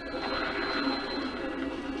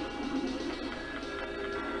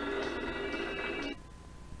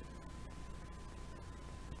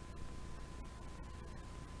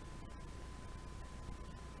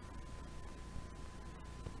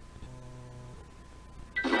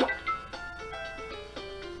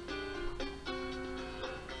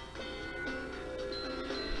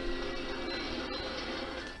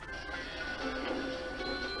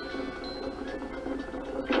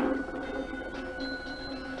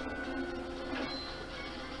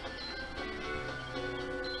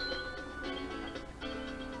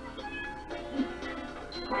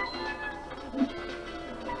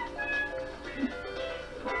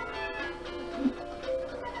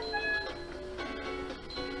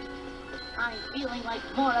 I'm feeling like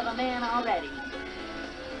more of a man already.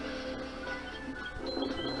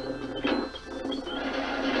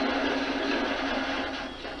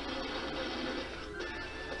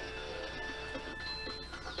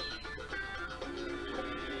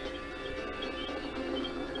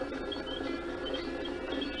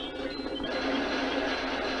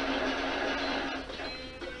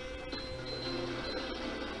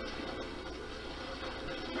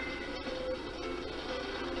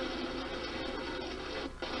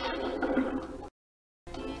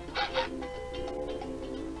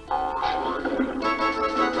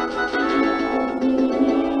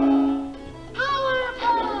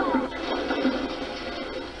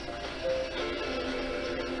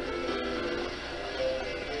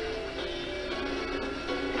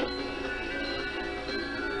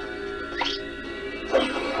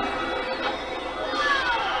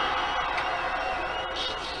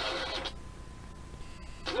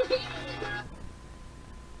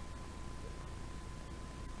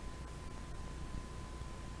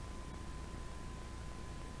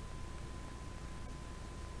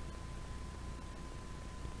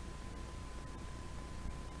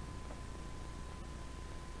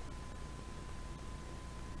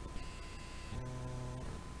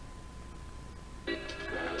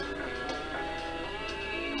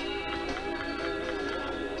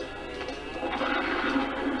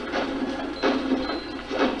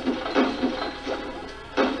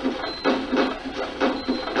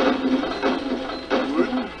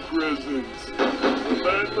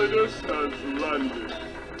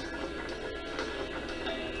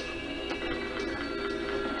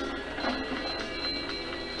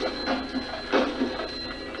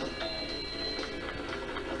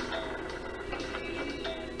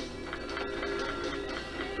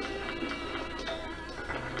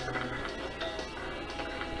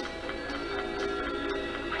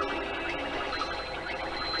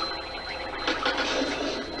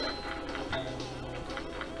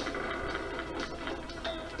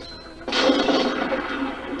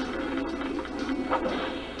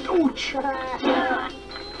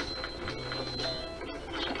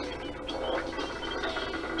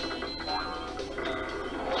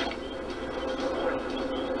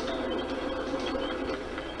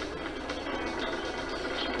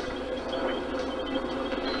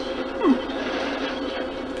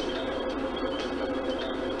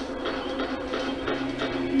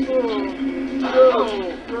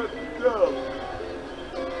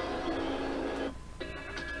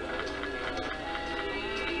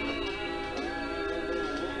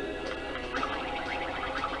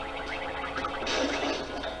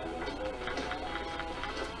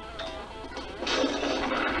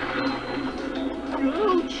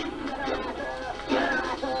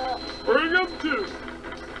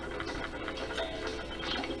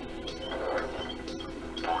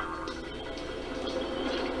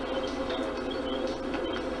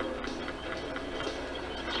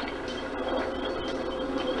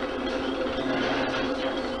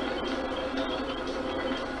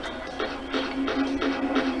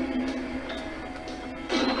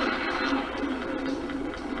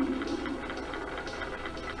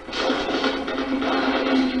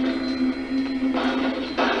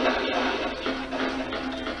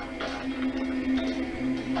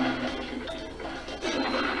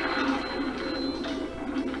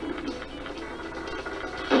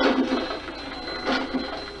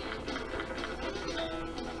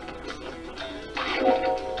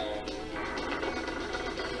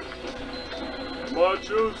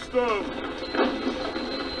 macho stuff.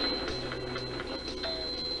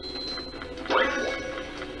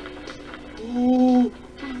 Oh,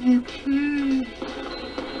 the key.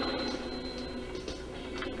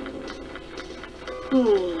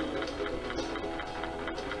 Oh.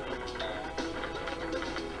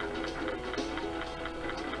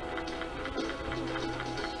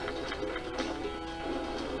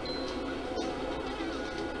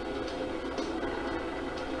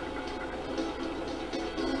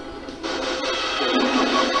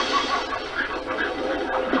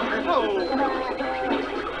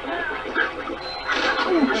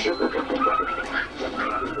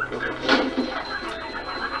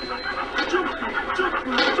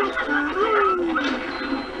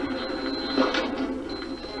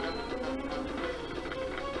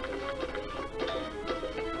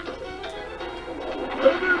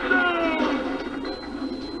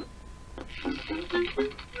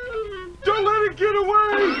 Don't let it get away!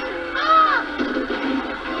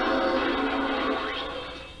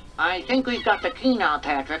 I think we've got the key now,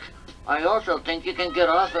 Patrick. I also think you can get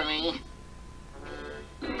off of me.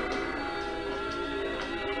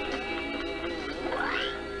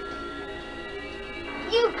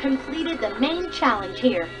 You've completed the main challenge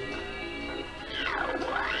here.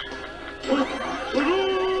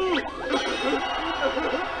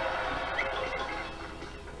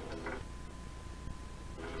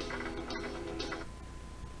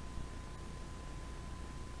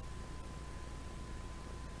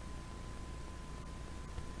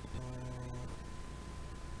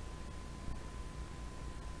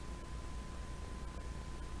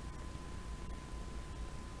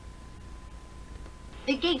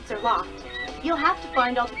 The gates are locked. You'll have to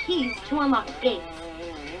find all the keys to unlock the gates.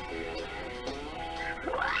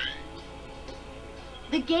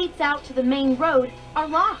 The gates out to the main road are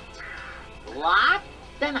locked. Locked?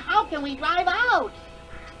 Then how can we drive out?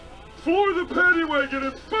 For the paddy wagon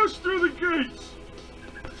and bust through the gates!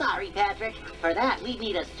 Sorry, Patrick. For that, we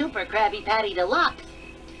need a Super Krabby Patty Deluxe.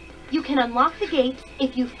 You can unlock the gates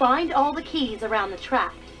if you find all the keys around the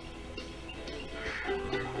track.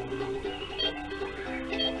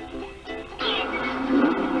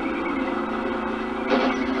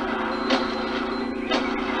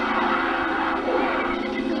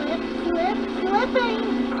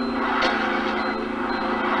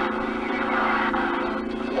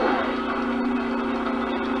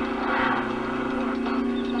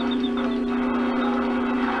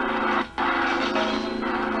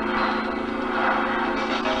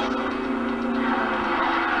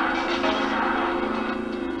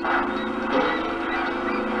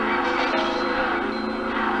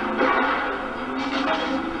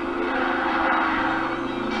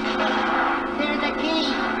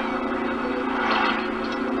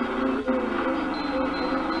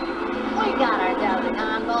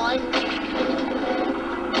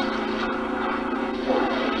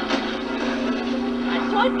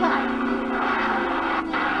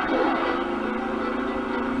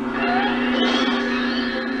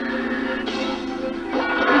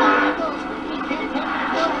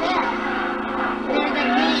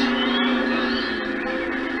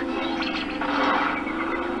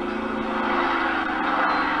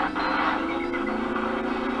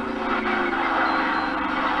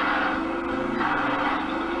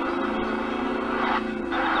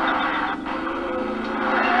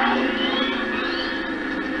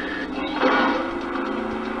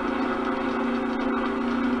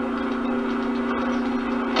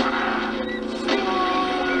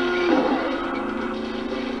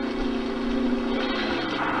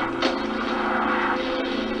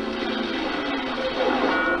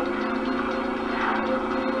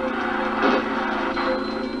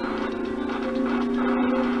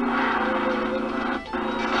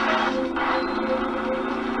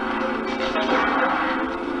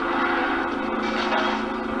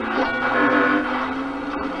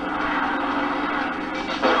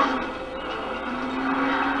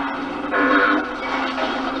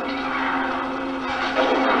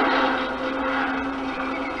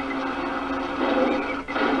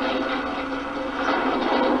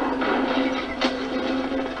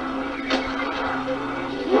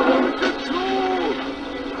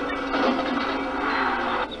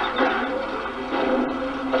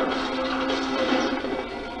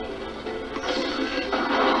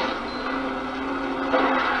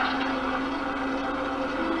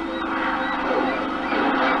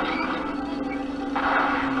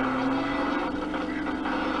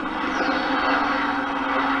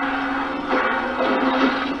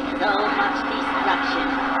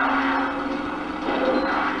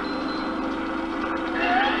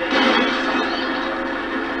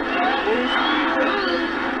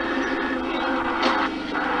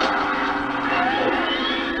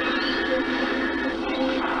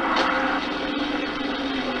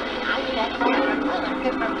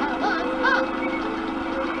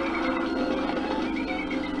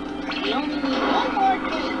 me one more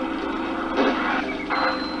thing.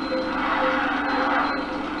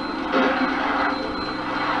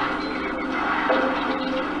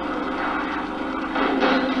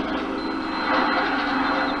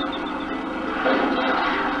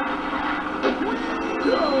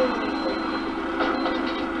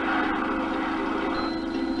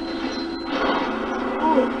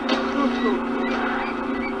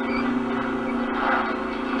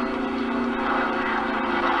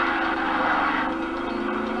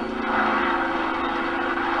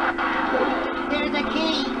 There's a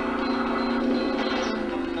key.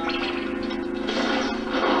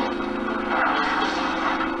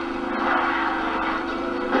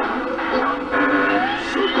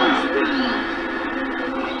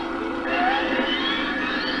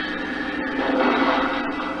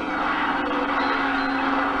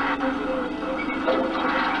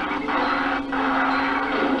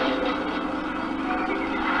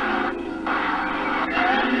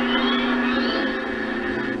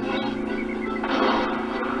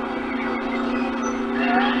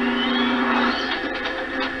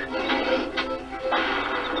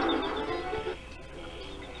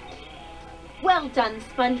 Well done,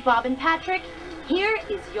 SpongeBob and Patrick. Here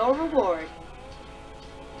is your reward.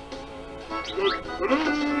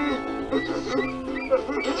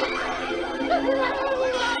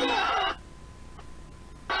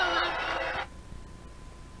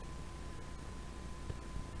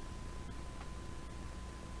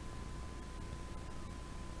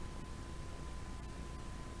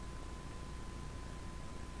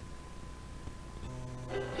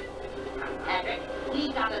 Patrick,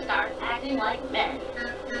 we gotta start acting like men.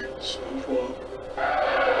 SpongeBob.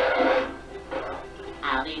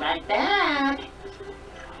 I'll be right back.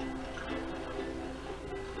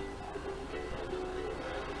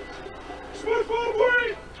 SpongeBob,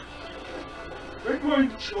 wait! Make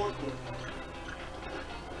mine chocolate.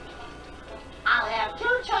 I'll have 2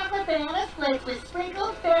 chocolate banana splits with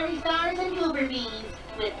sprinkled fairy stars and goober beans.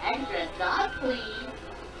 With extra sauce, please.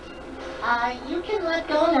 You can let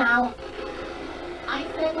go now. I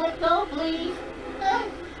said let go, please.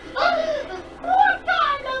 What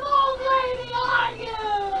kind of old lady are you?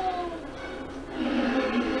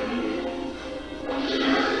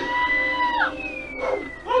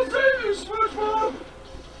 I'll save you, SpongeBob!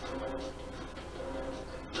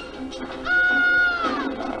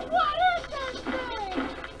 What is this thing?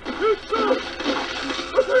 It's a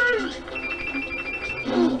thing!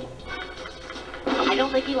 I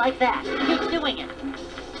don't think you like that. Keep doing it.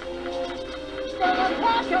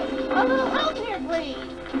 Patrick, a little help here, please.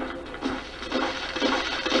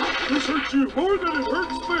 This hurts you more than it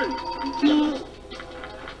hurts me.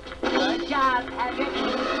 Good job, Patrick.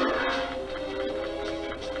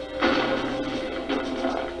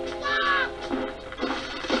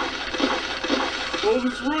 All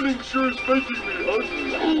this running sure is making me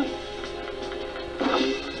hungry.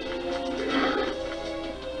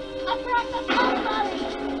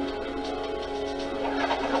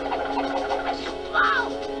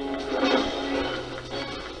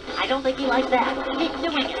 I don't think you like that. Keep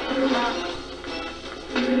doing it.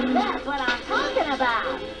 That's what I'm talking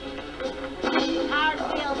about.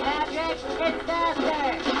 Hardfield, Patrick. It's faster.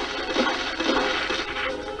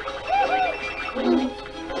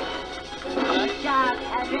 Good job,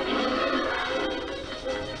 Patrick.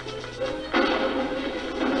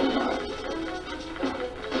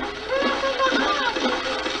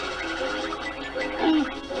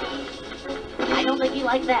 I don't think you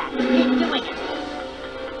like that. Keep doing it.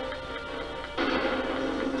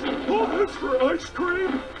 All this for ice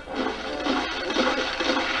cream?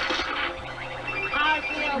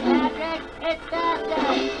 Hardfield, Patrick. It's faster.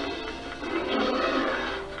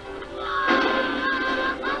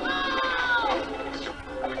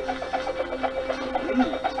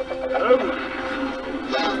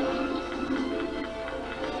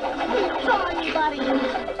 Sorry, buddy.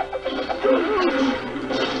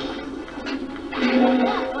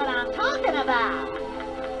 That's what I'm talking about.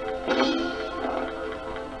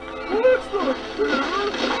 That's not fair!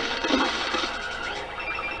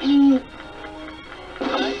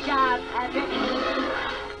 Good job, Patrick.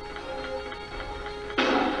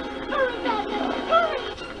 Hurry, Patrick, hurry!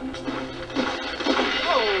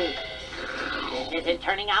 Oh, this isn't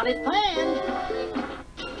turning out as planned.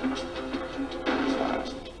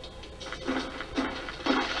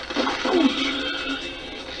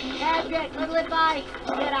 Patrick, little advice.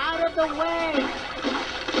 Get out of the way.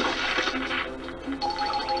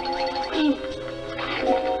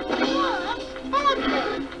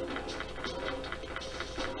 Patrick!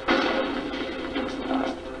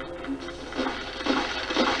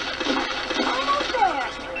 Almost there.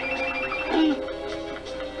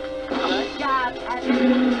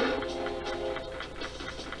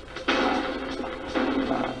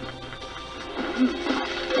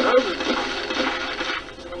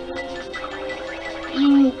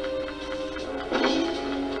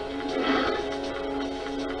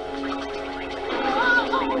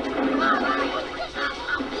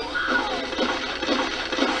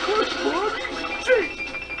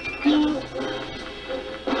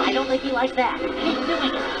 I don't think you like that. Keep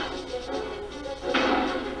doing it.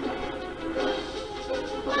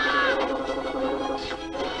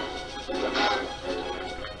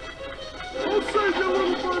 I'll save you,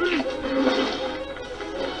 little buddy.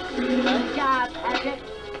 Good job, Patrick.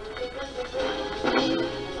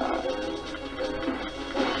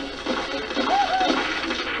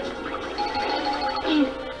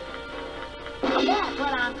 That's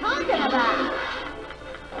what I'm talking about.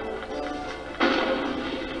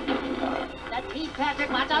 The teeth, Patrick.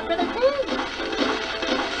 Watch out for the teeth.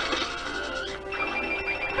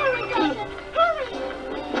 Hurry, Dustin, hurry!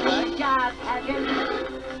 Good job, Patrick.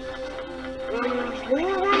 There's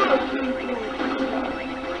more where that came from.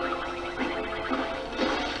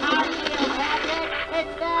 How do you feel, Patrick?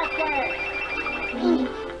 It's faster.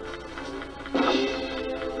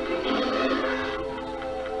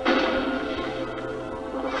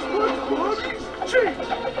 SpongeBob, cheat!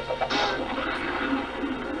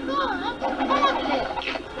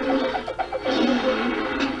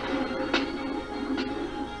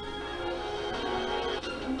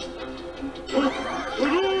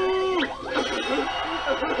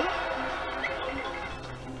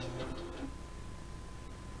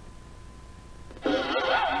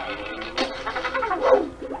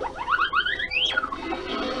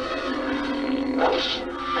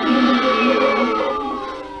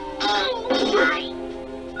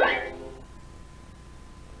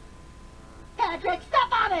 Patrick,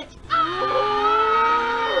 step on it!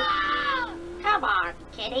 Come on,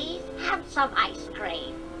 kiddies. Have some ice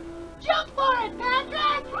cream. Jump for it,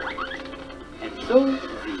 Patrick! And so,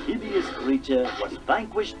 the hideous creature was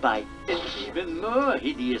vanquished by an even more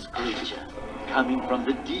hideous creature, coming from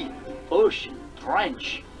the deep ocean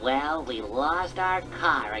trench. Well, we lost our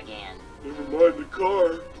car again. Never mind the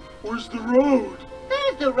car. Where's the road?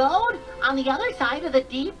 There's the road, on the other side of the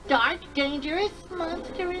deep, dark, dangerous,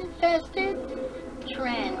 monster-infested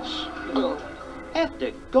trench.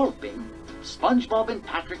 After gulping, SpongeBob and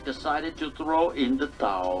Patrick decided to throw in the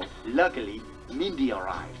towel. Luckily, Mindy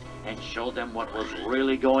arrived and showed them what was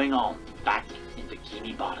really going on back in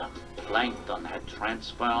Bikini Bottom. Plankton had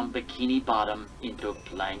transformed Bikini Bottom into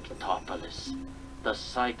Planktopolis. The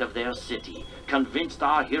sight of their city convinced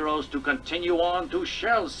our heroes to continue on to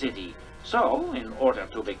Shell City. So, in order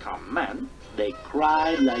to become men, they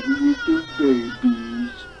cried like little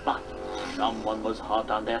babies. But someone was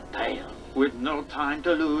hot on their tail. With no time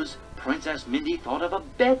to lose, Princess Mindy thought of a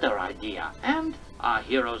better idea, and our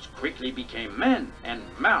heroes quickly became men and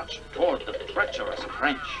marched toward the treacherous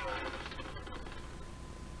trench.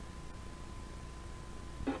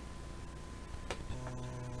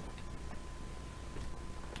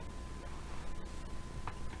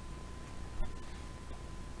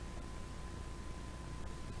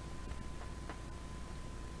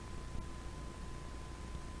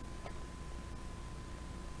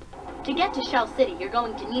 To get to Shell City, you're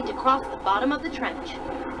going to need to cross the bottom of the trench.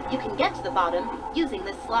 You can get to the bottom using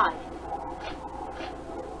this slide.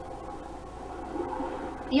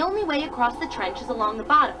 The only way across the trench is along the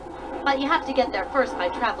bottom, but you have to get there first by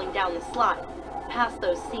traveling down the slide, past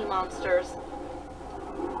those sea monsters.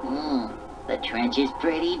 The trench is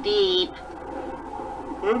pretty deep.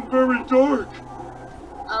 And very dark.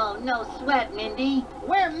 Oh, no sweat, Mindy.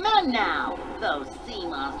 We're men now. Those sea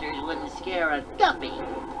monsters wouldn't scare a guppy.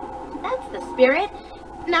 That's the spirit.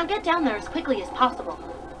 Now get down there as quickly as possible.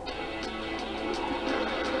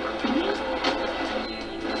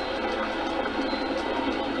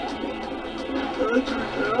 Patrick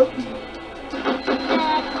happy.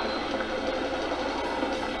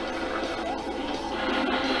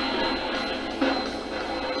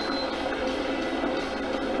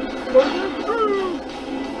 Coming through.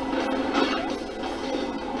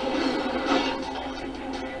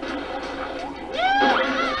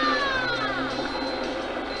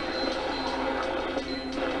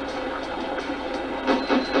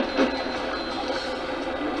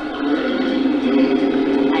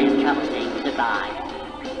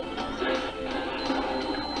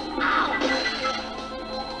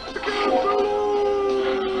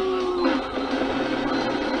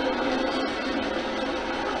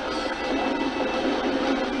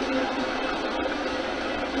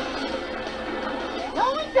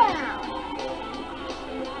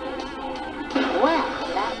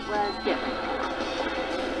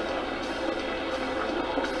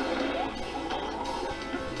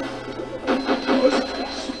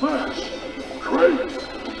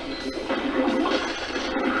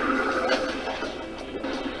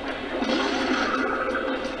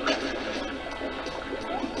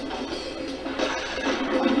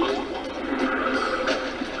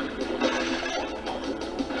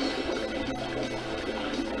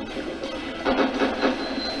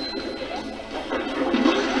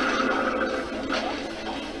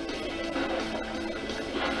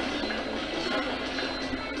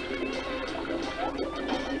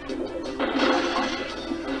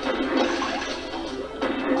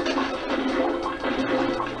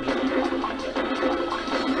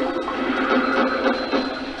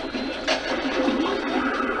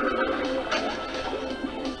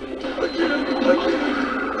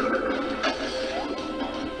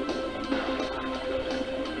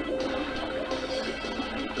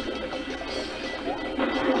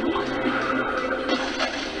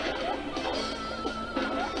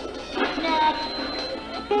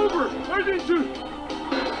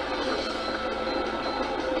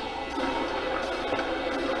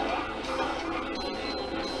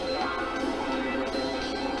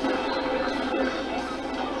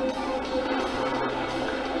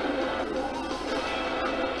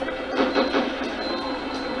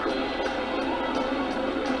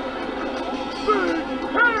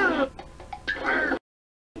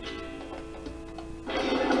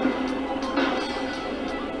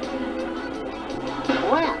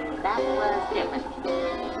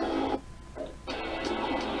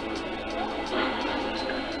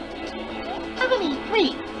 have any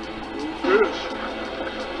free? Fish.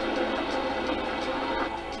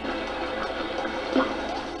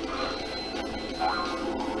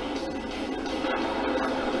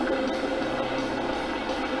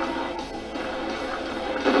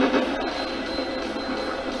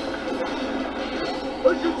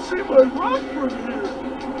 I can see my rock from here.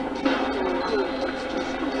 Oh, it's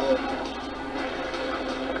just a rock.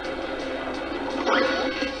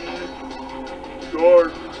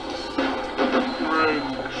 Dark.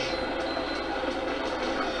 French.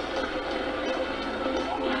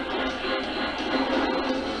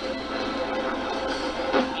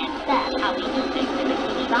 And that's how we do things in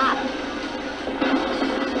Bikini Bottom.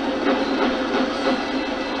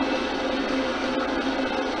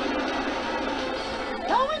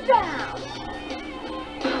 Going down!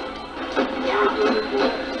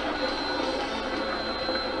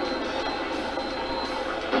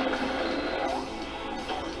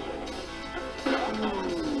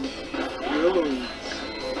 Willows.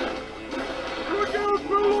 Look out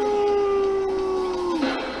below!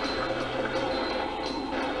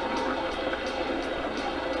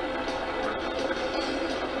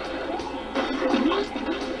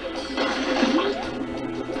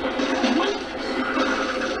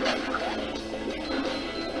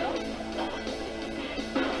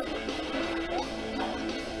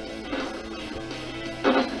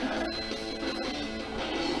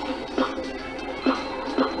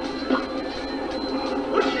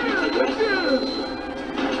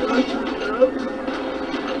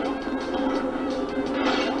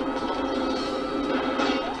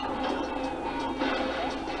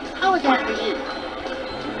 How was that for you?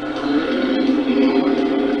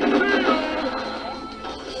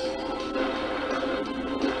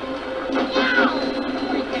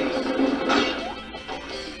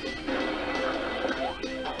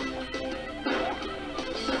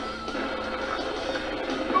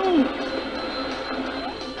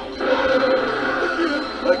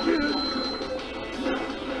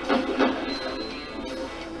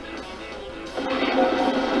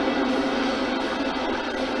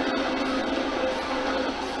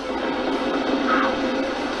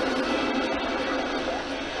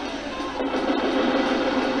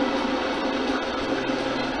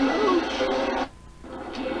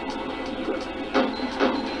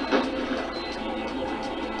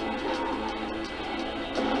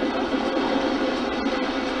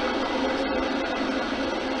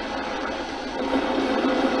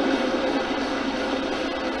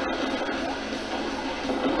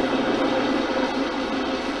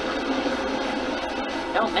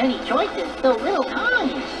 So many choices, so little time.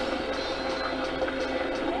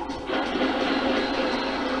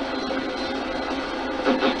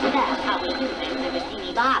 And that's how we do things in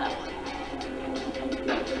Bikini Bottom.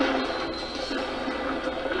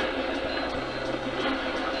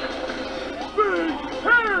 Big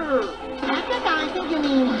hair! That's what I think you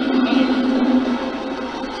mean.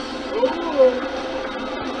 Oh,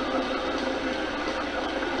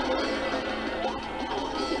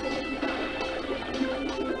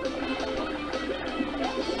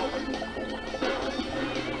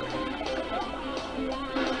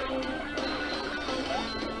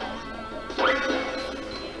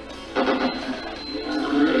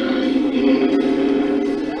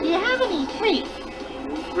 Do you have any free?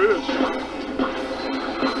 fish.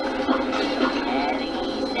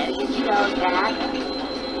 Steady as she goes, Pat.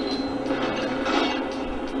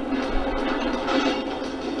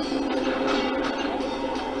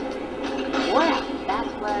 Well, that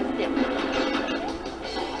was different.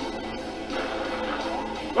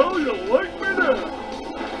 How you like me now?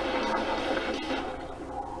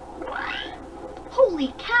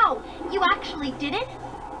 Holy cow! You actually did it?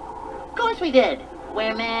 Of course we did.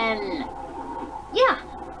 We're men. Yeah,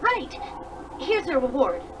 right. Here's your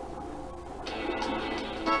reward.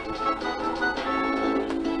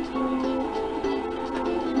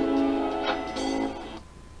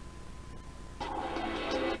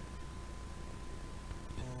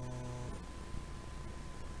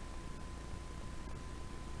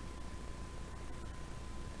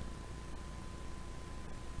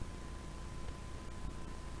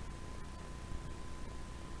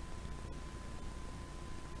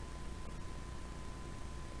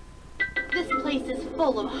 This place is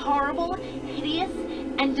full of horrible, hideous,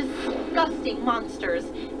 and disgusting monsters.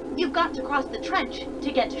 You've got to cross the trench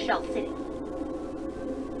to get to Shell City.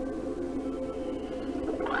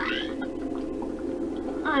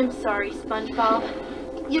 I'm sorry,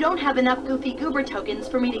 SpongeBob. You don't have enough Goofy Goober tokens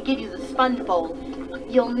for me to give you the Sponge Bowl.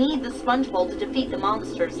 You'll need the Sponge Bowl to defeat the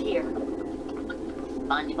monsters here.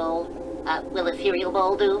 Sponge bowl? Will a cereal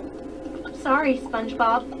bowl do? Sorry,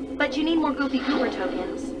 SpongeBob, but you need more Goofy Goober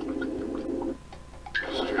tokens.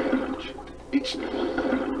 Strange. It's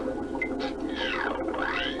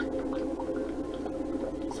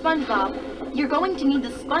SpongeBob, you're going to need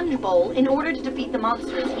the Sponge Bowl in order to defeat the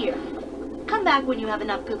monsters here. Come back when you have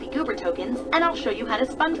enough Goofy Goober tokens, and I'll show you how to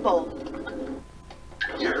Sponge Bowl.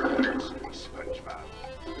 You're amazing, SpongeBob.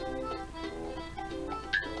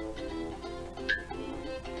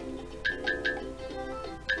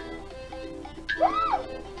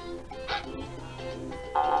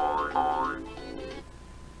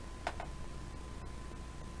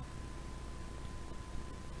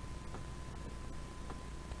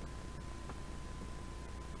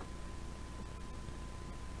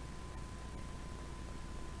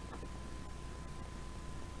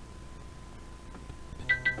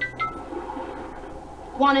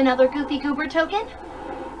 Want another Goofy Goober token?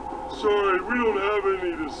 Sorry, we don't have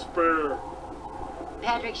any to spare.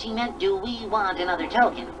 Patrick, she meant, do we want another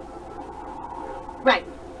token? Right.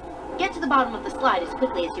 Get to the bottom of the slide as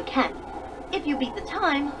quickly as you can. If you beat the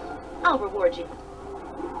time, I'll reward you.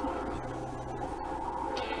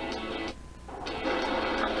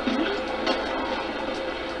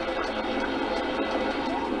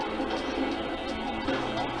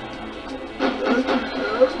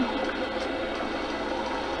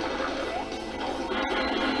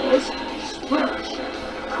 Splash!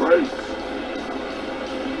 Great!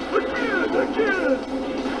 Again!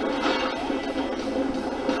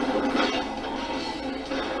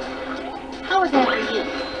 How is that for you?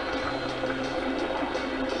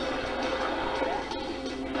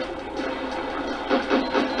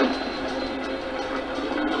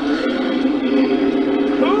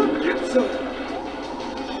 Come get some!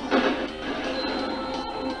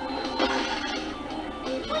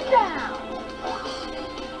 One down!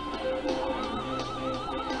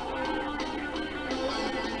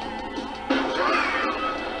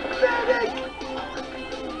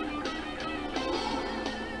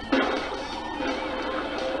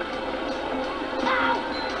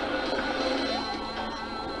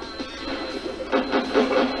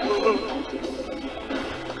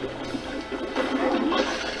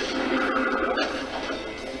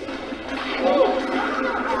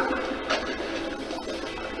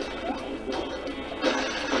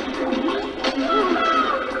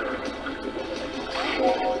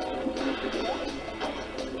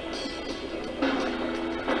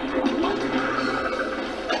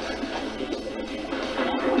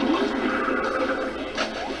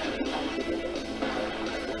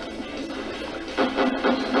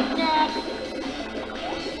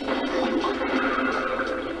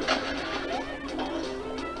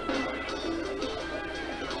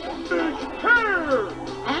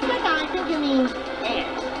 Patrick, I think you mean there.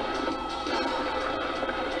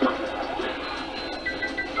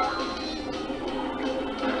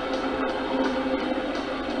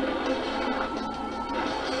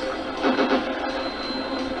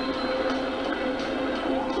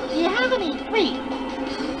 Do you have any treats?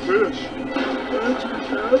 Fish! Patrick,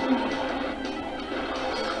 happy!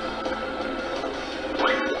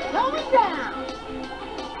 Going down!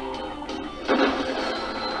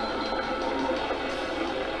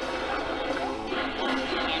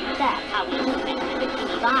 And that's how we move into the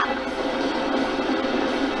Bikini Bottom.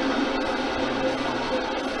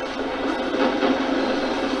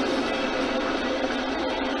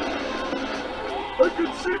 I can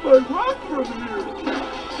see my rock from here!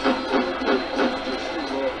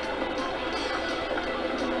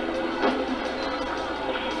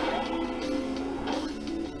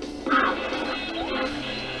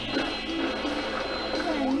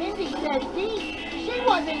 When Mindy said deep, she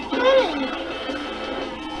wasn't kidding!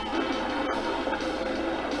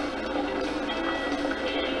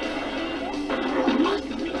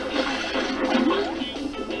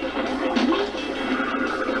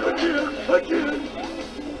 Again!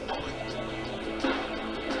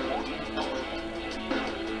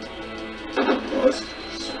 Bust!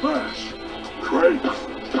 Smash! Great!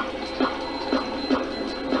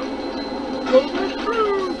 Coming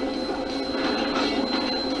through!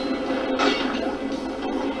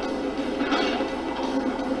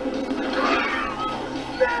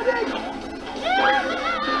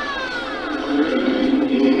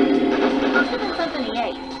 Must have been something he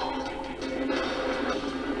ate.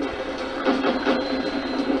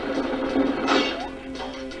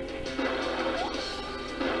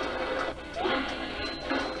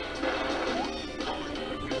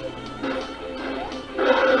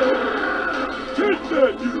 Take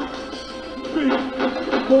that, you big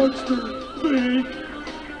monster thing!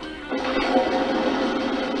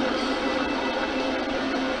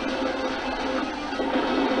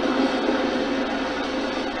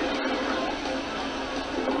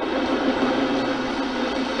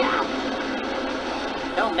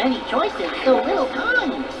 many choices, so little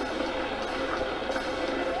time.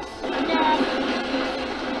 Next.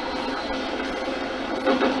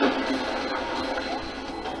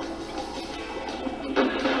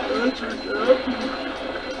 Answer, Captain.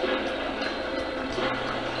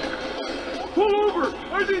 Pull over!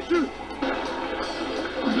 I need to...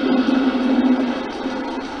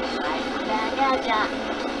 Right back at ya.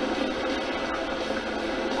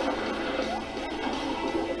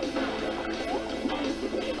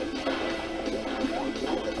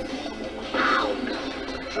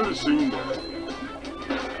 Should have seen that.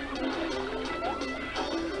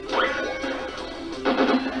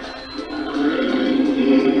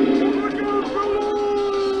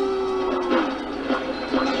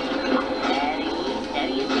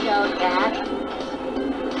 Steady as you go, Cat.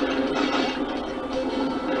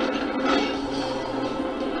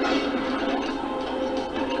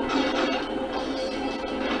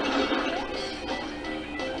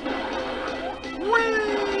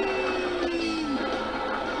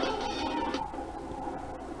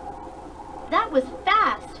 That was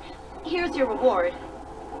fast. Here's your reward.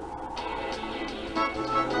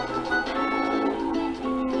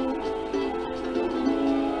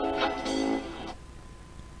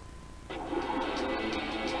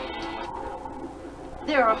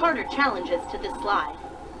 There are harder challenges to this slide.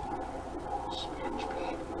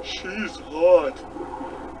 Spongebob, she's hot.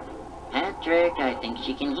 Patrick, I think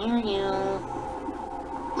she can hear you.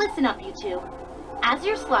 Listen up, you two. As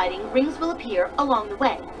you're sliding, rings will appear along the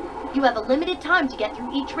way. You have a limited time to get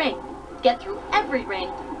through each ring. Get through every ring,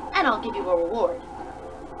 and I'll give you a reward.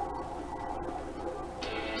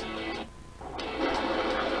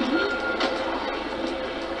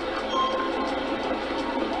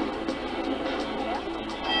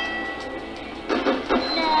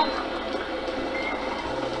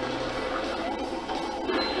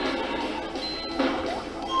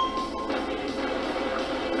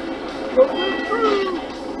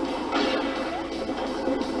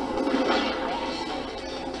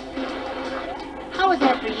 How was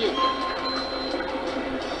that for you?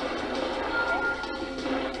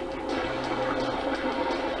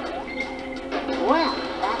 Well,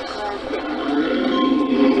 that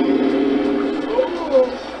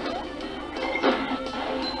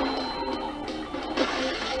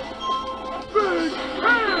was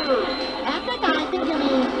Patrick, I think you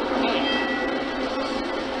mean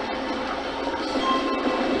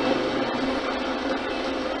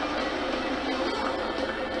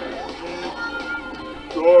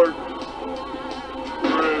Dark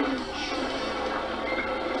French.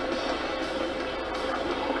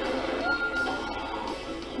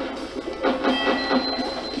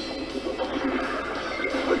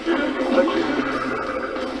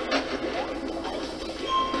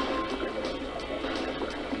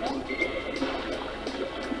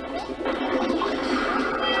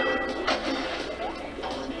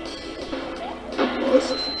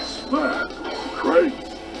 Smack! Great!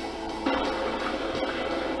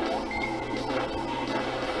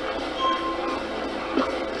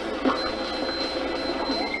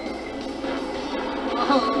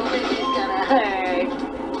 oh, this is gonna hurt.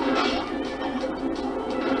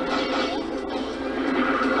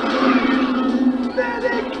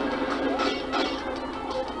 Medic!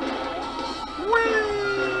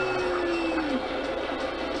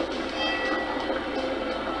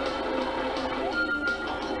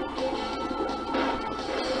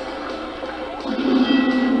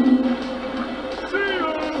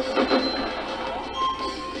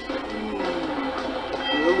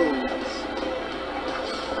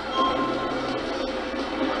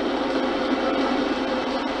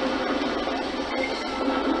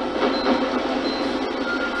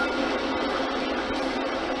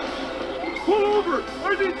 Pull over!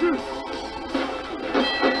 I need to...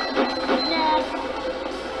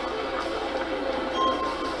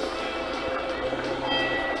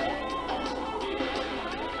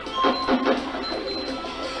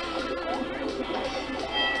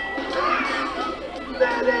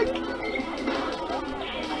 Medic!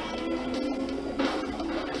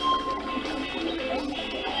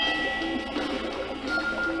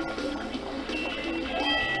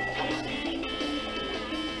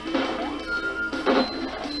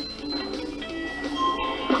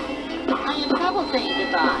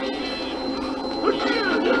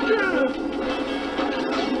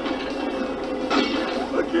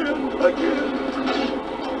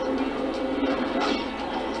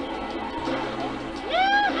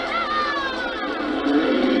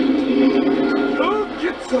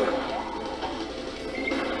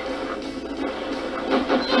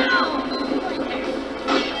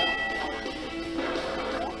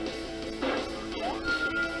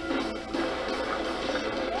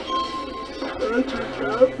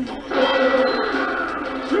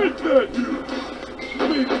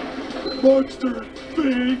 monster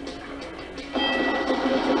thing.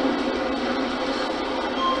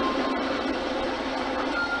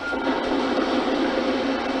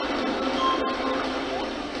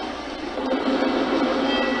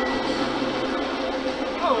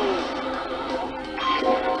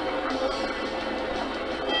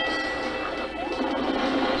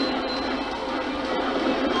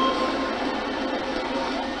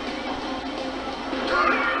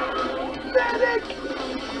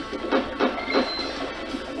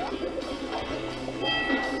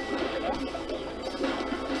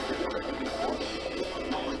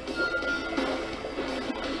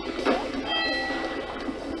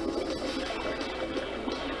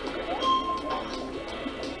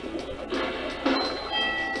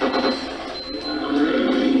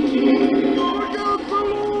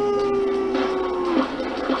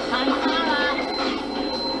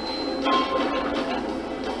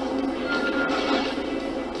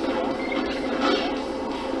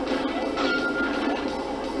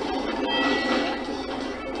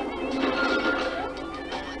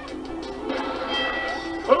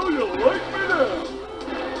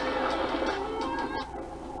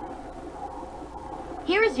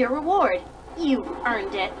 Here's your reward. You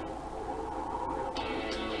earned it.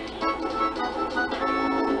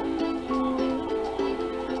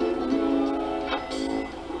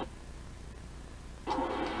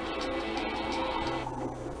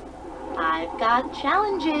 I've got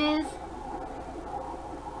challenges.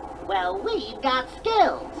 Well, we've got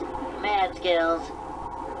skills. Mad skills.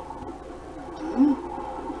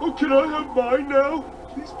 Oh, can I have mine now?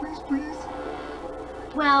 Please, please, please.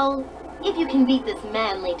 Well, if you can beat this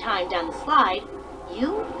manly time down the slide,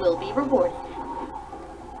 you will be rewarded.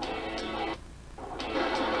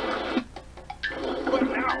 What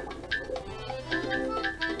now?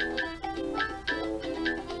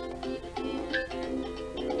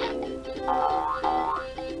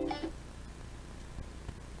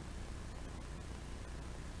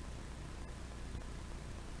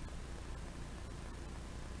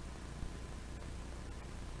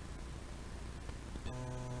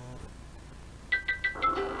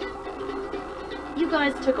 You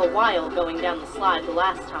guys took a while going down the slide the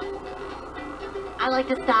last time. I like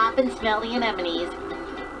to stop and smell the anemones.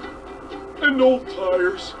 And old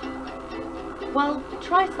tires. Well,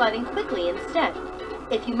 try sliding quickly instead.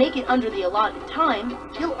 If you make it under the allotted time,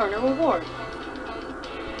 you'll earn a reward.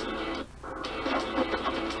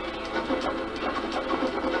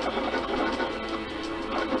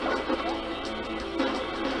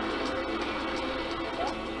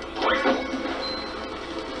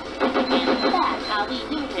 That's how we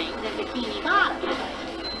do things in Bikini Bottom.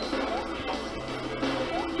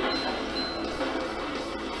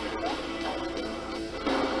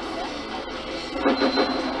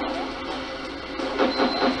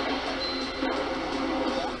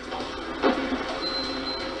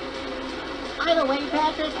 By the way,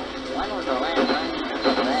 Patrick, when was the last time you took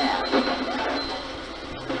a bath?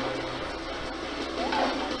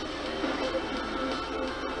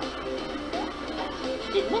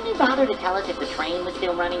 Did Minnie bother to tell us if the train was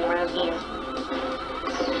still running around here?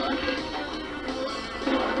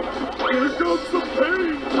 Here comes the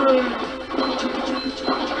pain train.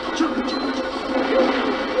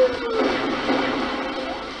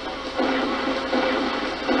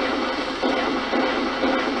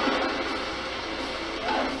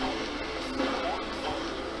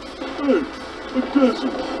 Hey, a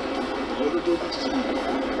desert. Out of the sea.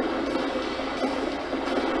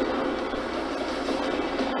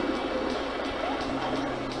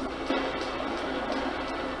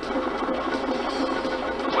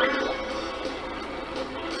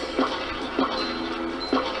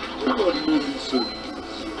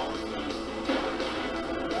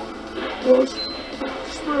 Bust,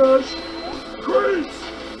 smash, crates!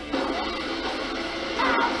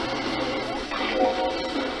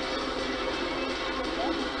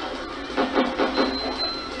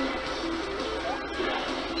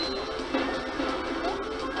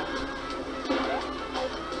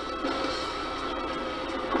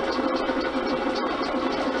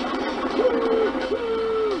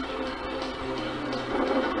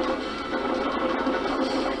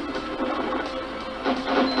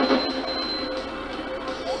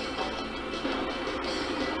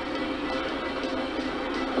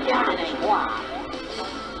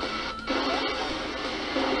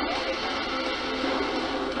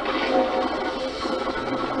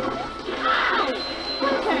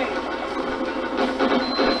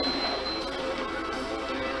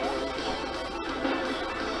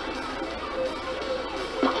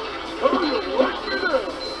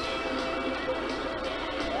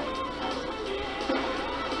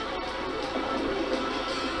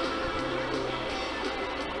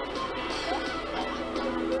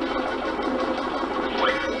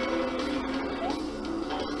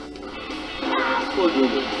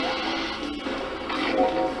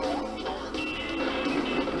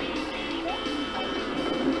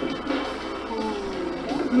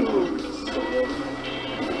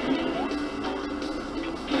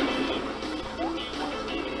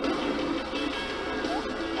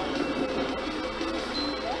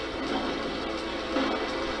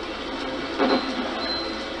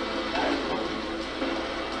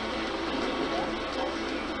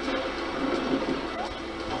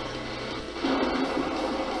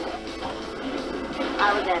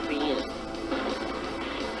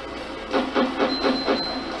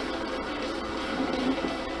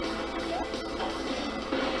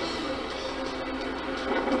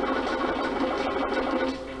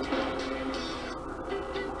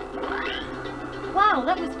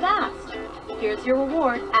 Here's your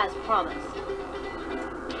reward, as promised.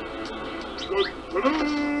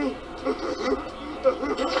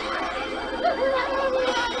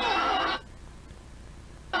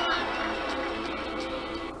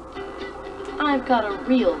 I've got a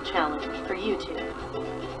real challenge for you two.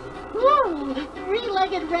 Whoa!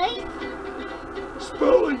 Three-legged race?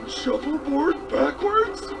 Spelling shuffleboard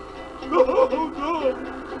backwards? No.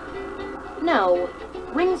 No,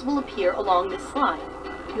 rings will appear along this slide.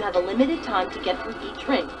 You have a limited time to get through each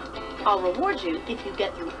ring. I'll reward you if you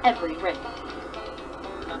get through every ring.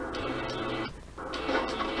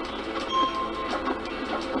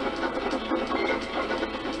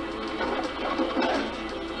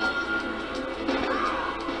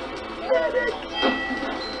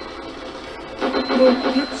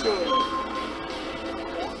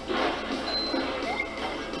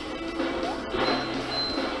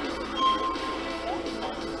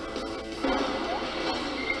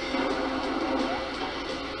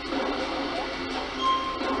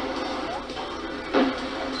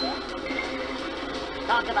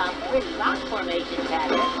 Talk about pretty rock formation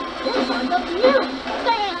patterns. This one's up to you.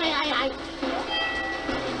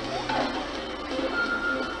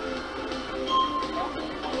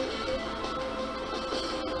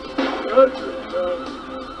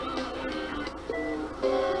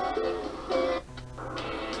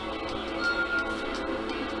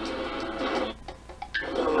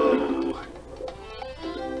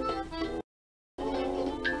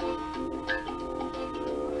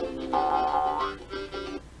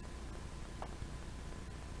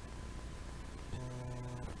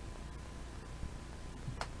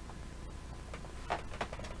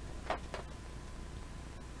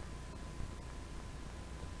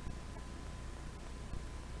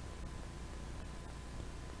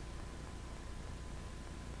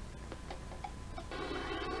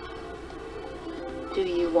 Do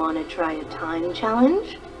you want to try a time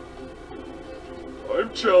challenge?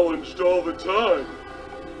 I'm challenged all the time.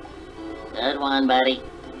 Good one, buddy.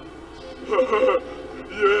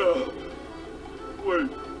 Yeah. Wait,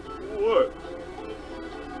 what?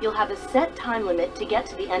 You'll have a set time limit to get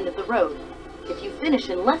to the end of the road. If you finish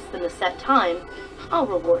in less than the set time, I'll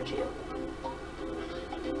reward you.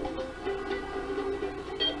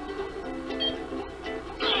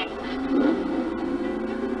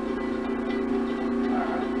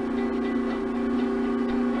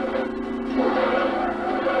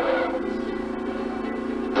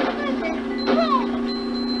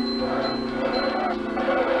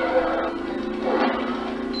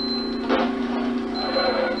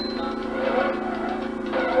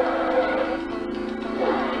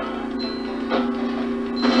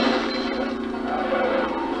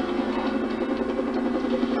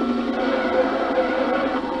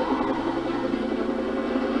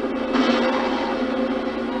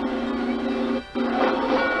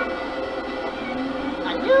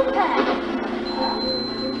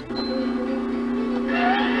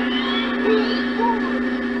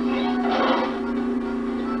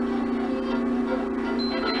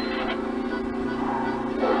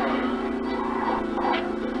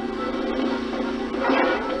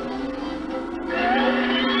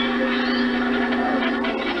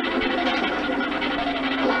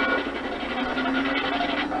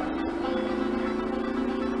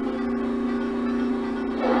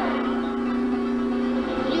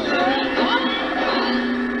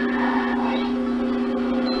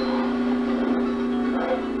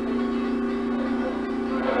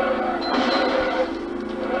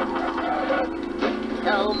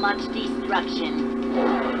 So much destruction.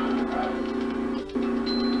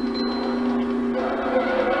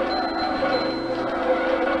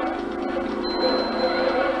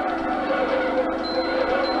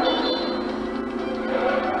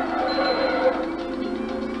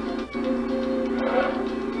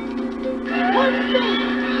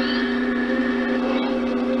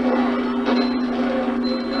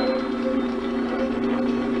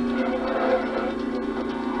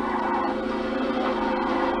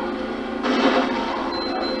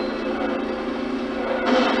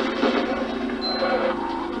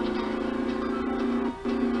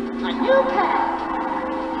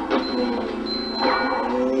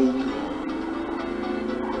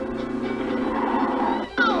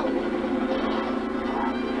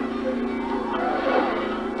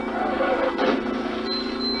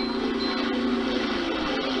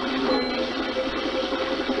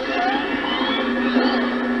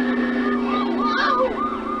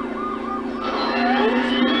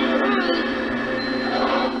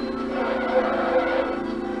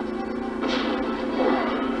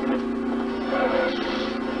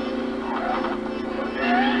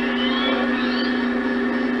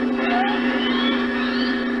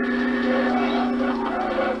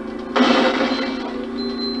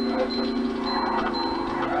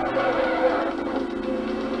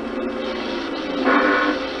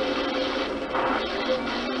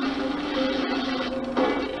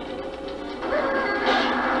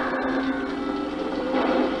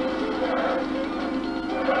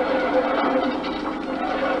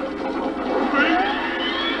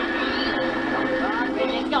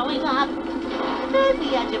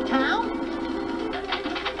 now.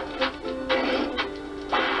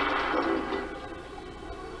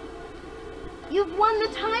 You've won the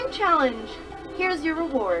time challenge. Here's your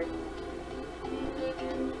reward.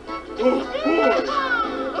 Oh, boy!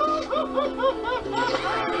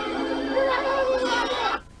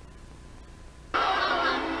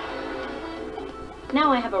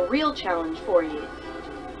 Now I have a real challenge for you.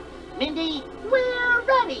 Mindy, We're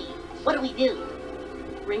ready. what do we do?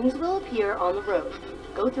 Rings will appear on the road.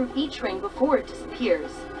 Go through each ring before it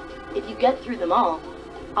disappears. If you get through them all,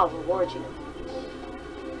 I'll reward you.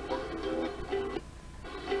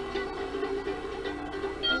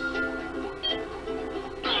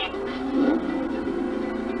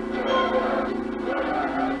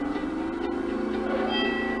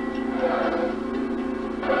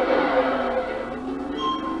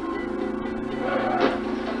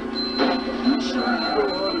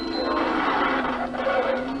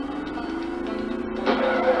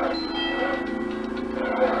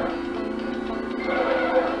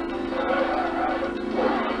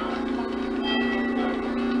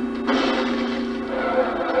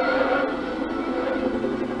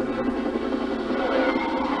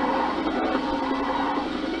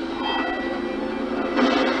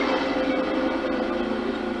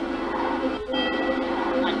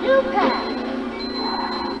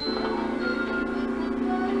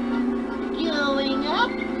 Going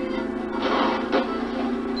up.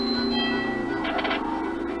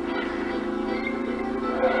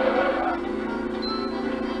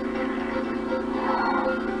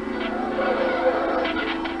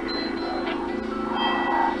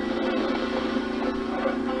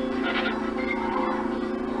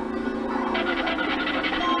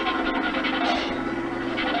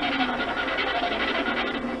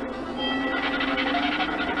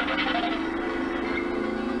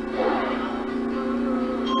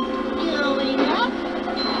 Going up.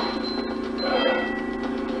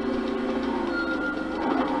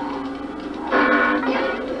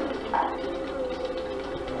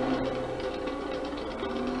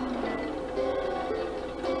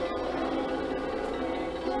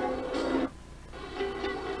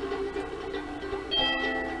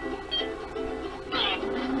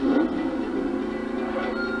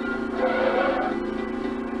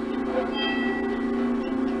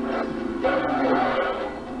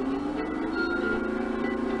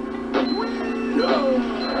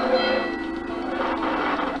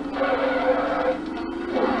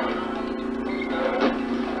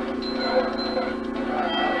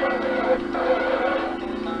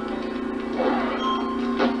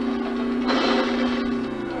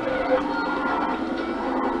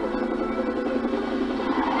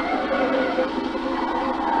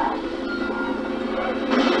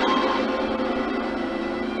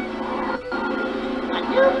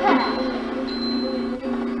 new path.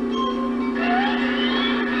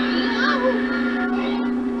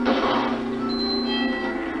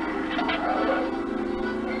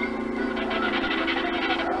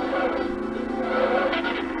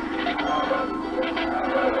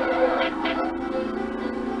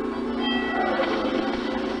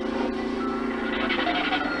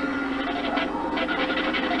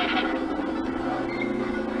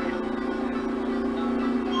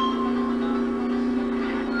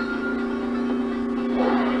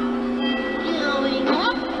 Going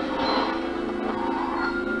up.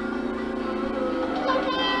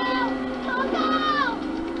 Look out! Look out!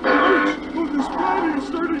 Oh, this body is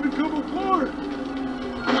starting to come apart!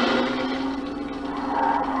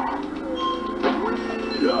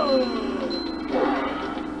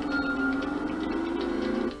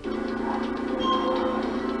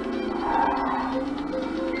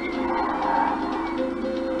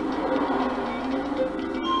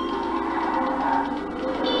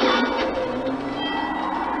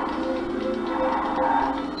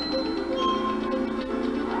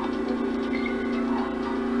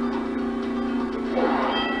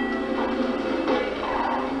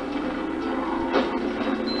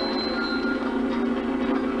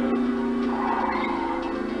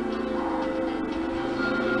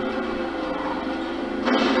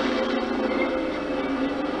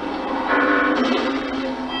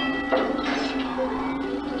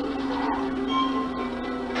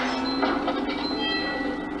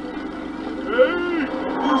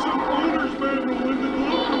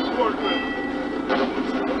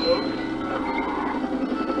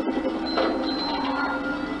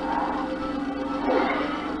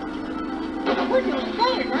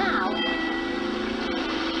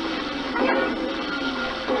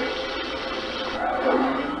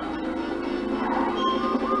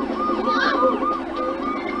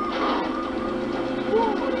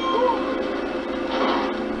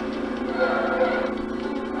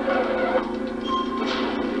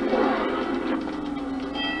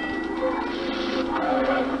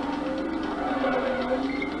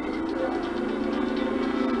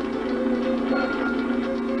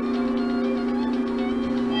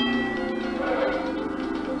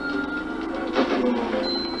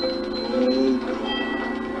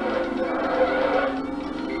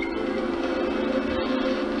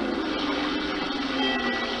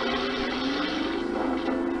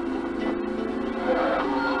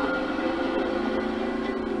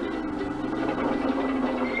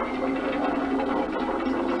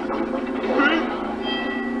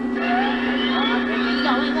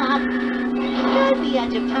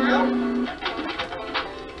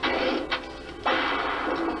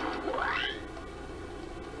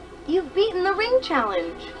 the ring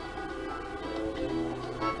challenge.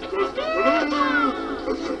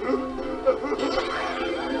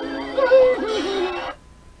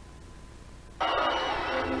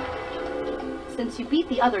 Since you beat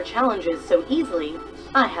the other challenges so easily,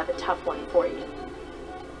 I have a tough one for you.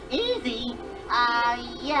 Easy?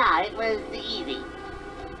 Yeah, it was easy.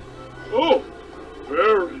 Oh,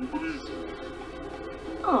 very easy.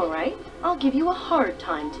 Alright, I'll give you a hard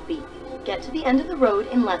time to beat. Get to the end of the road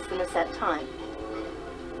in less than a set time.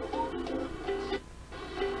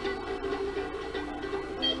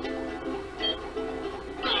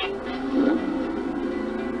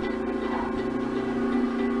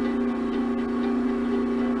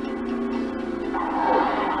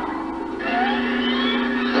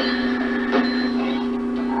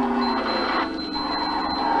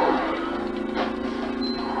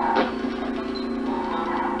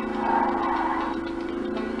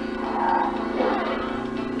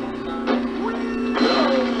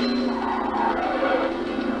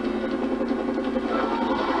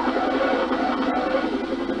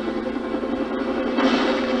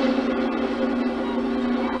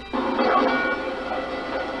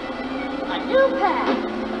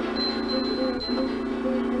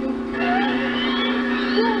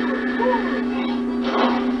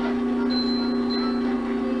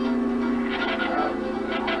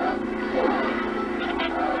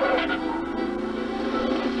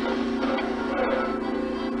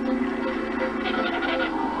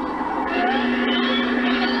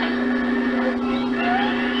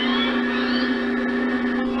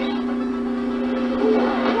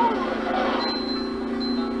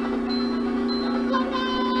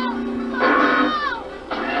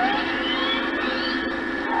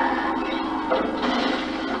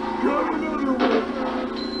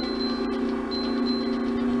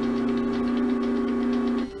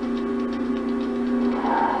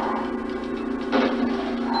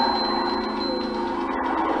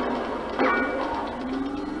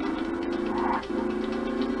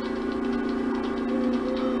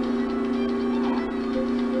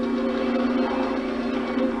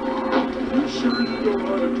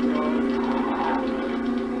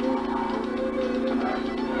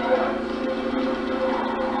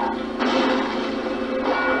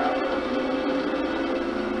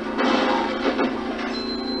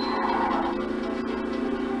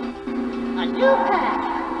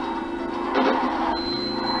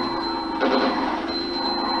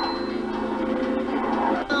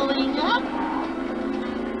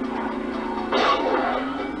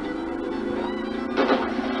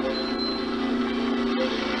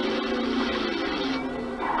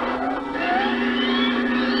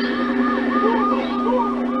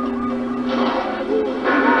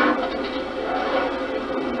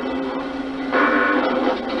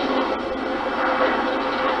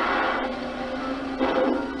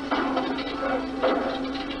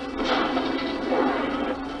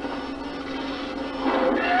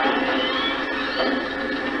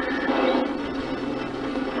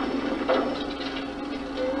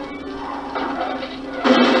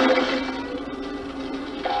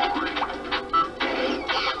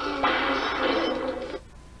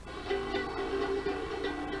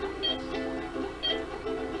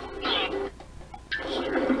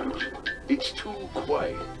 It's too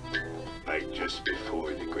quiet. Like just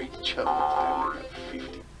before the great chum family of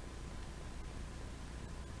 50.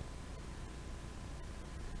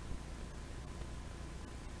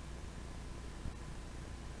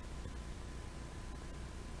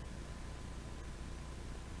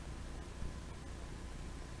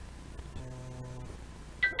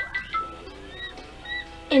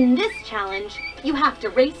 In this challenge, you have to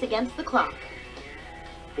race against the clock.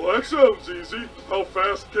 Well, that sounds easy. How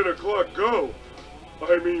fast can a clock go?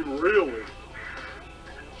 I mean, really.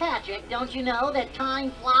 Patrick, don't you know that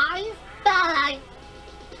time flies? Bye!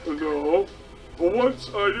 No. But once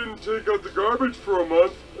I didn't take out the garbage for a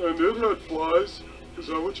month, and it had flies. Is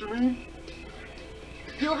that what you mean?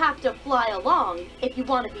 You'll have to fly along if you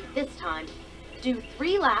want to beat this time. Do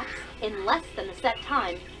 3 laps in less than a set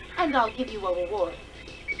time, and I'll give you a reward.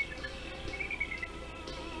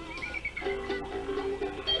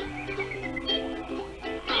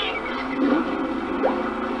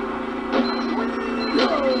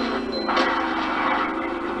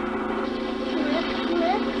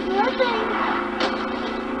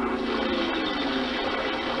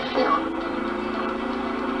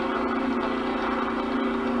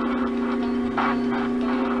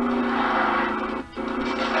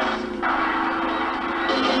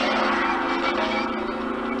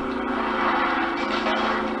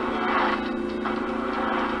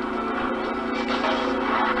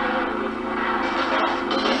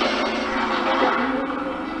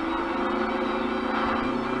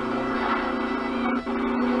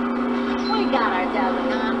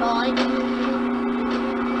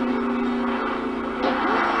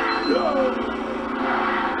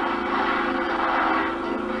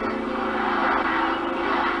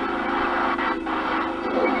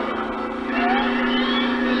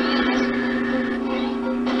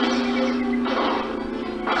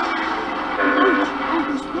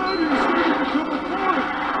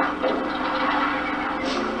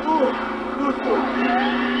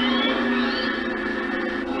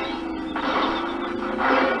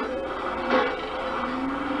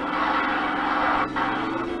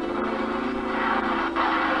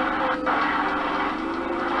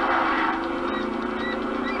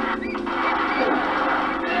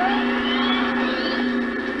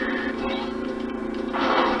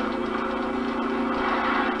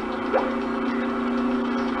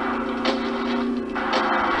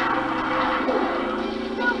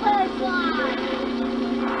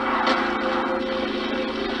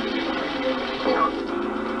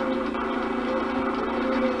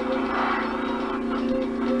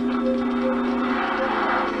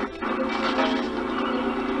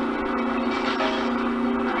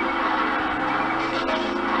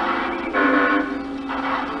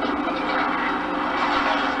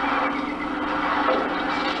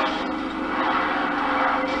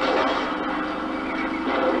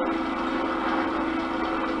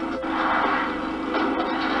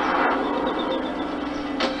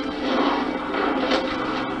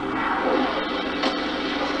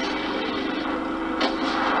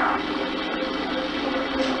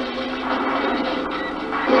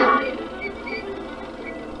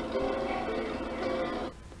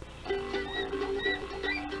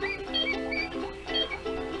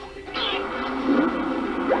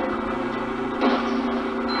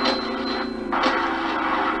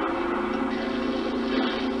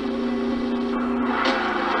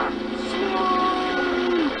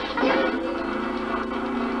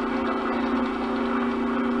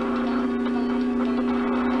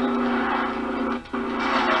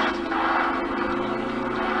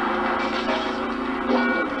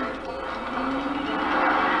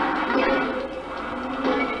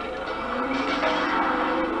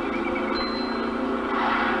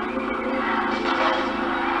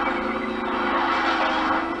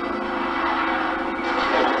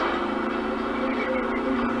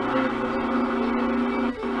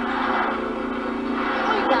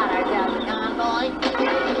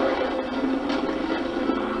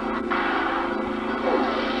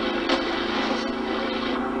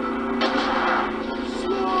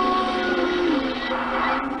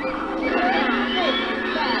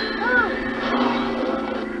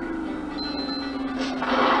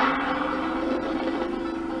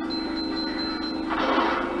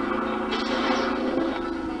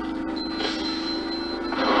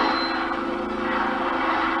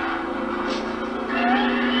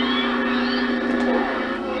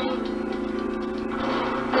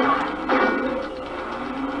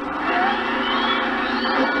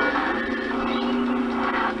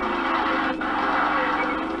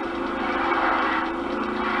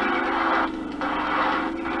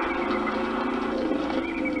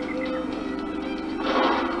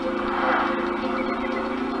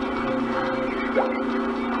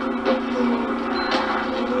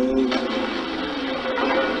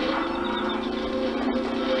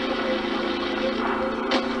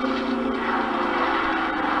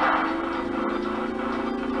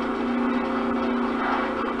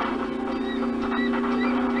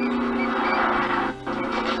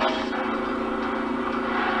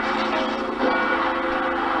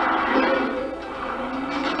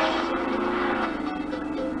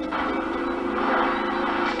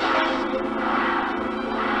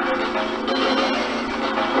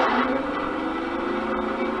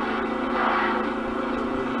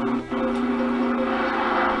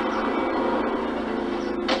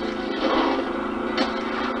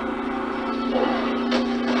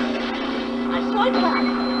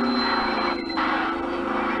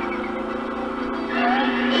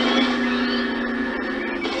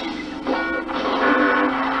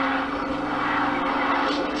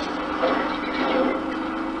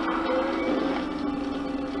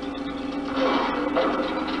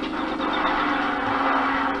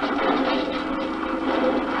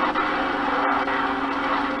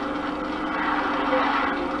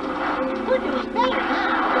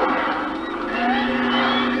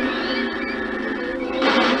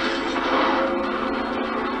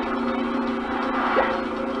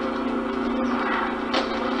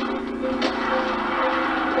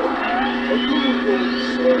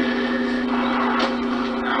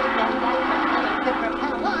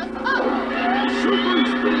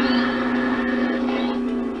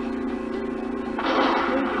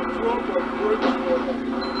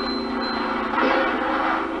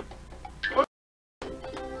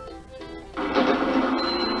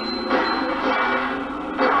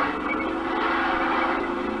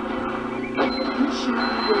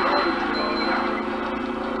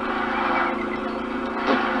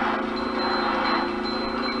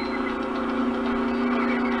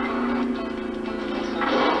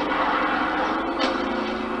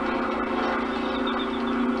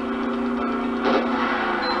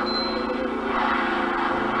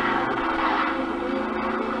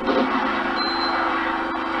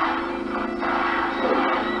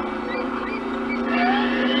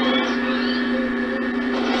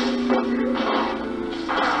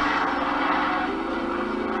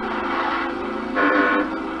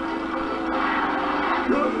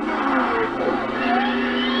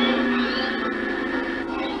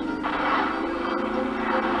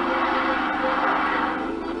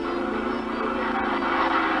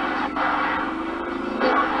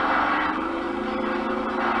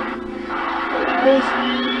 Boss,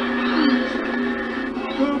 please,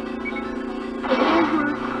 help. I'm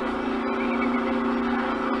hungry.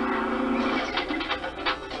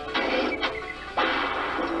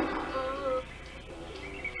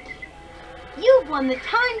 You've won the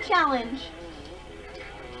time challenge.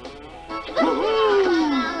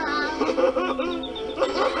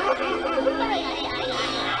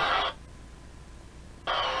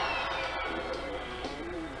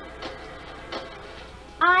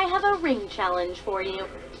 I have a ring challenge for you.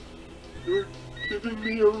 You're giving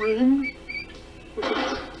me a ring?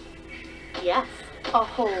 Yes, a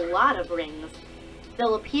whole lot of rings.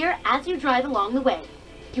 They'll appear as you drive along the way.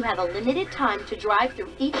 You have a limited time to drive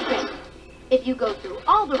through each ring. If you go through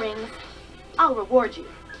all the rings, I'll reward you.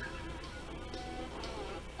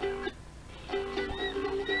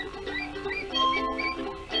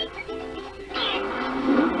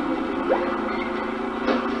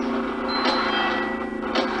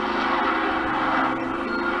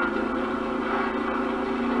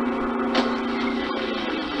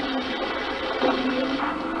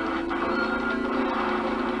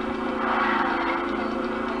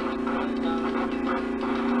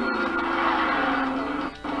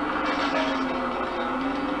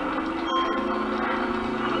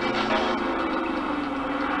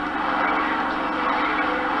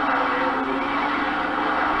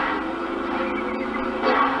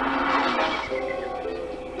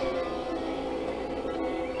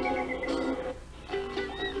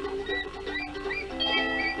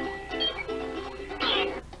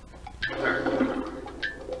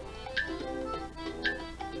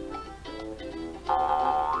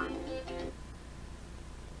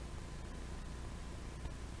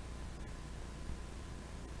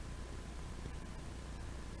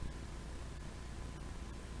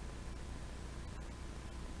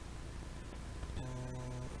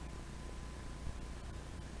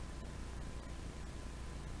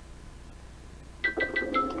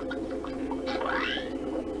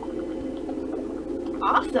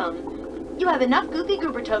 Awesome! You have enough Goofy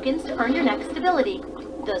Goober tokens to earn your next ability,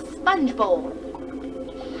 the Sponge Bowl.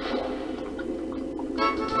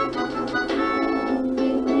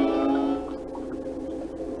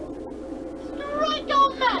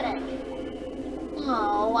 Strike-o-matic!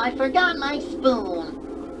 Oh, I forgot my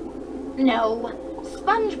spoon. No,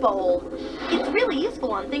 Sponge Bowl. It's really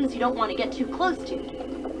useful on things you don't want to get too close to.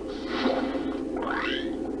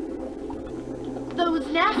 Those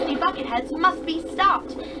nasty bucketheads must be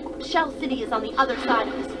stopped. Shell City is on the other side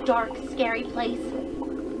of this dark, scary place.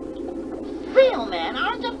 Real men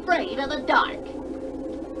aren't afraid of the dark.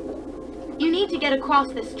 You need to get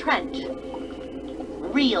across this trench.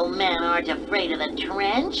 Real men aren't afraid of the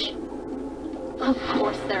trench. Of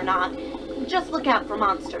course they're not. Just look out for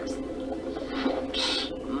monsters.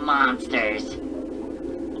 Monsters.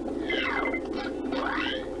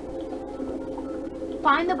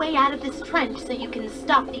 Find the way out of this trench so you can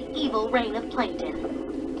stop the evil reign of plankton.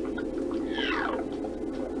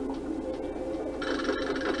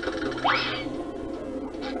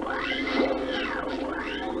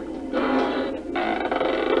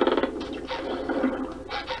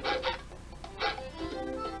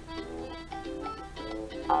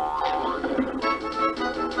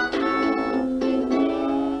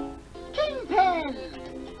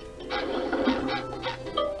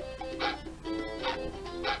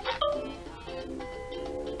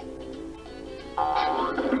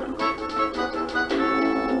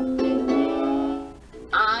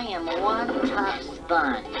 I am one tough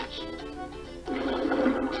sponge.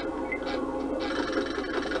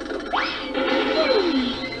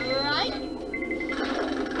 Right?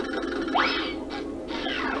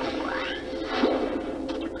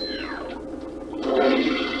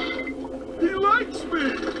 He likes me!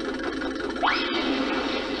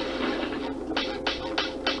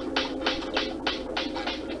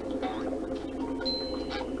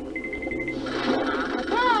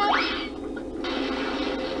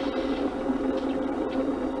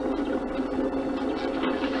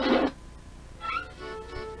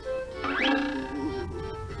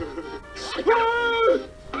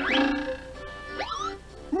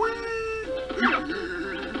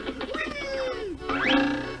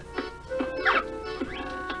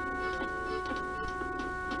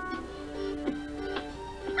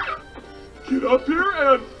 Get up here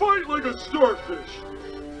and fight like a starfish!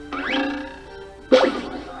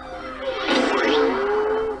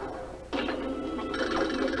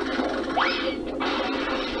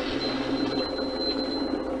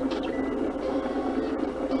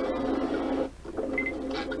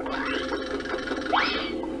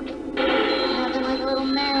 Nothing like a little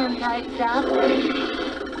man type stuff.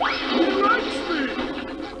 He likes me!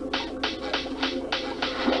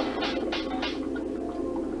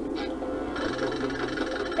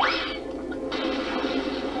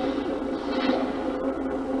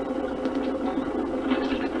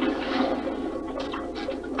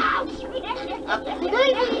 Upsy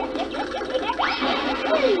daisy.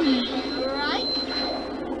 Right?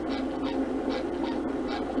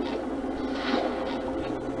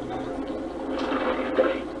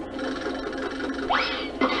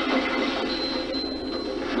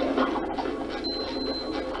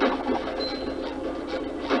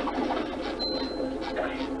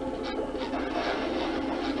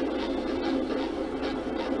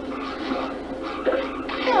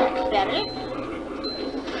 That's better.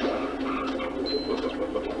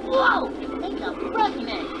 Whoa! It's a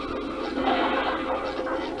freshman.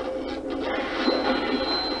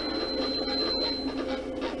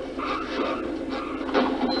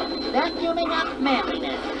 Vacuuming up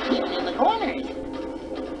manliness, even in the corners.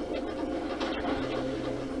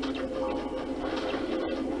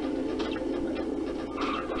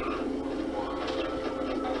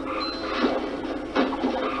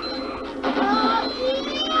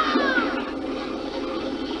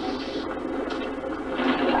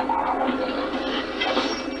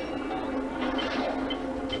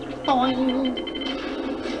 Boing.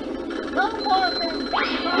 No more than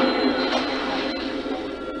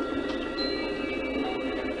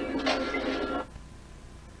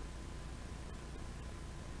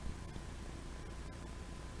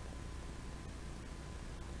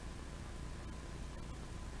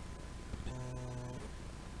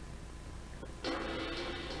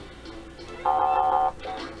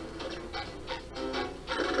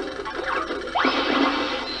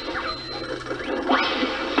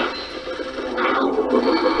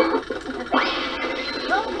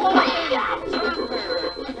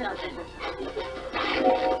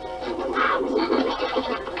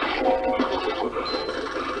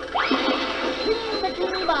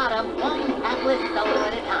Bikini Bottom, one hapless solo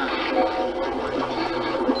at a time.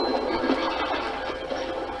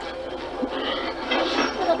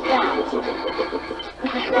 Little down.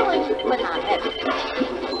 Filling, but not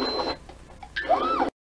heavy.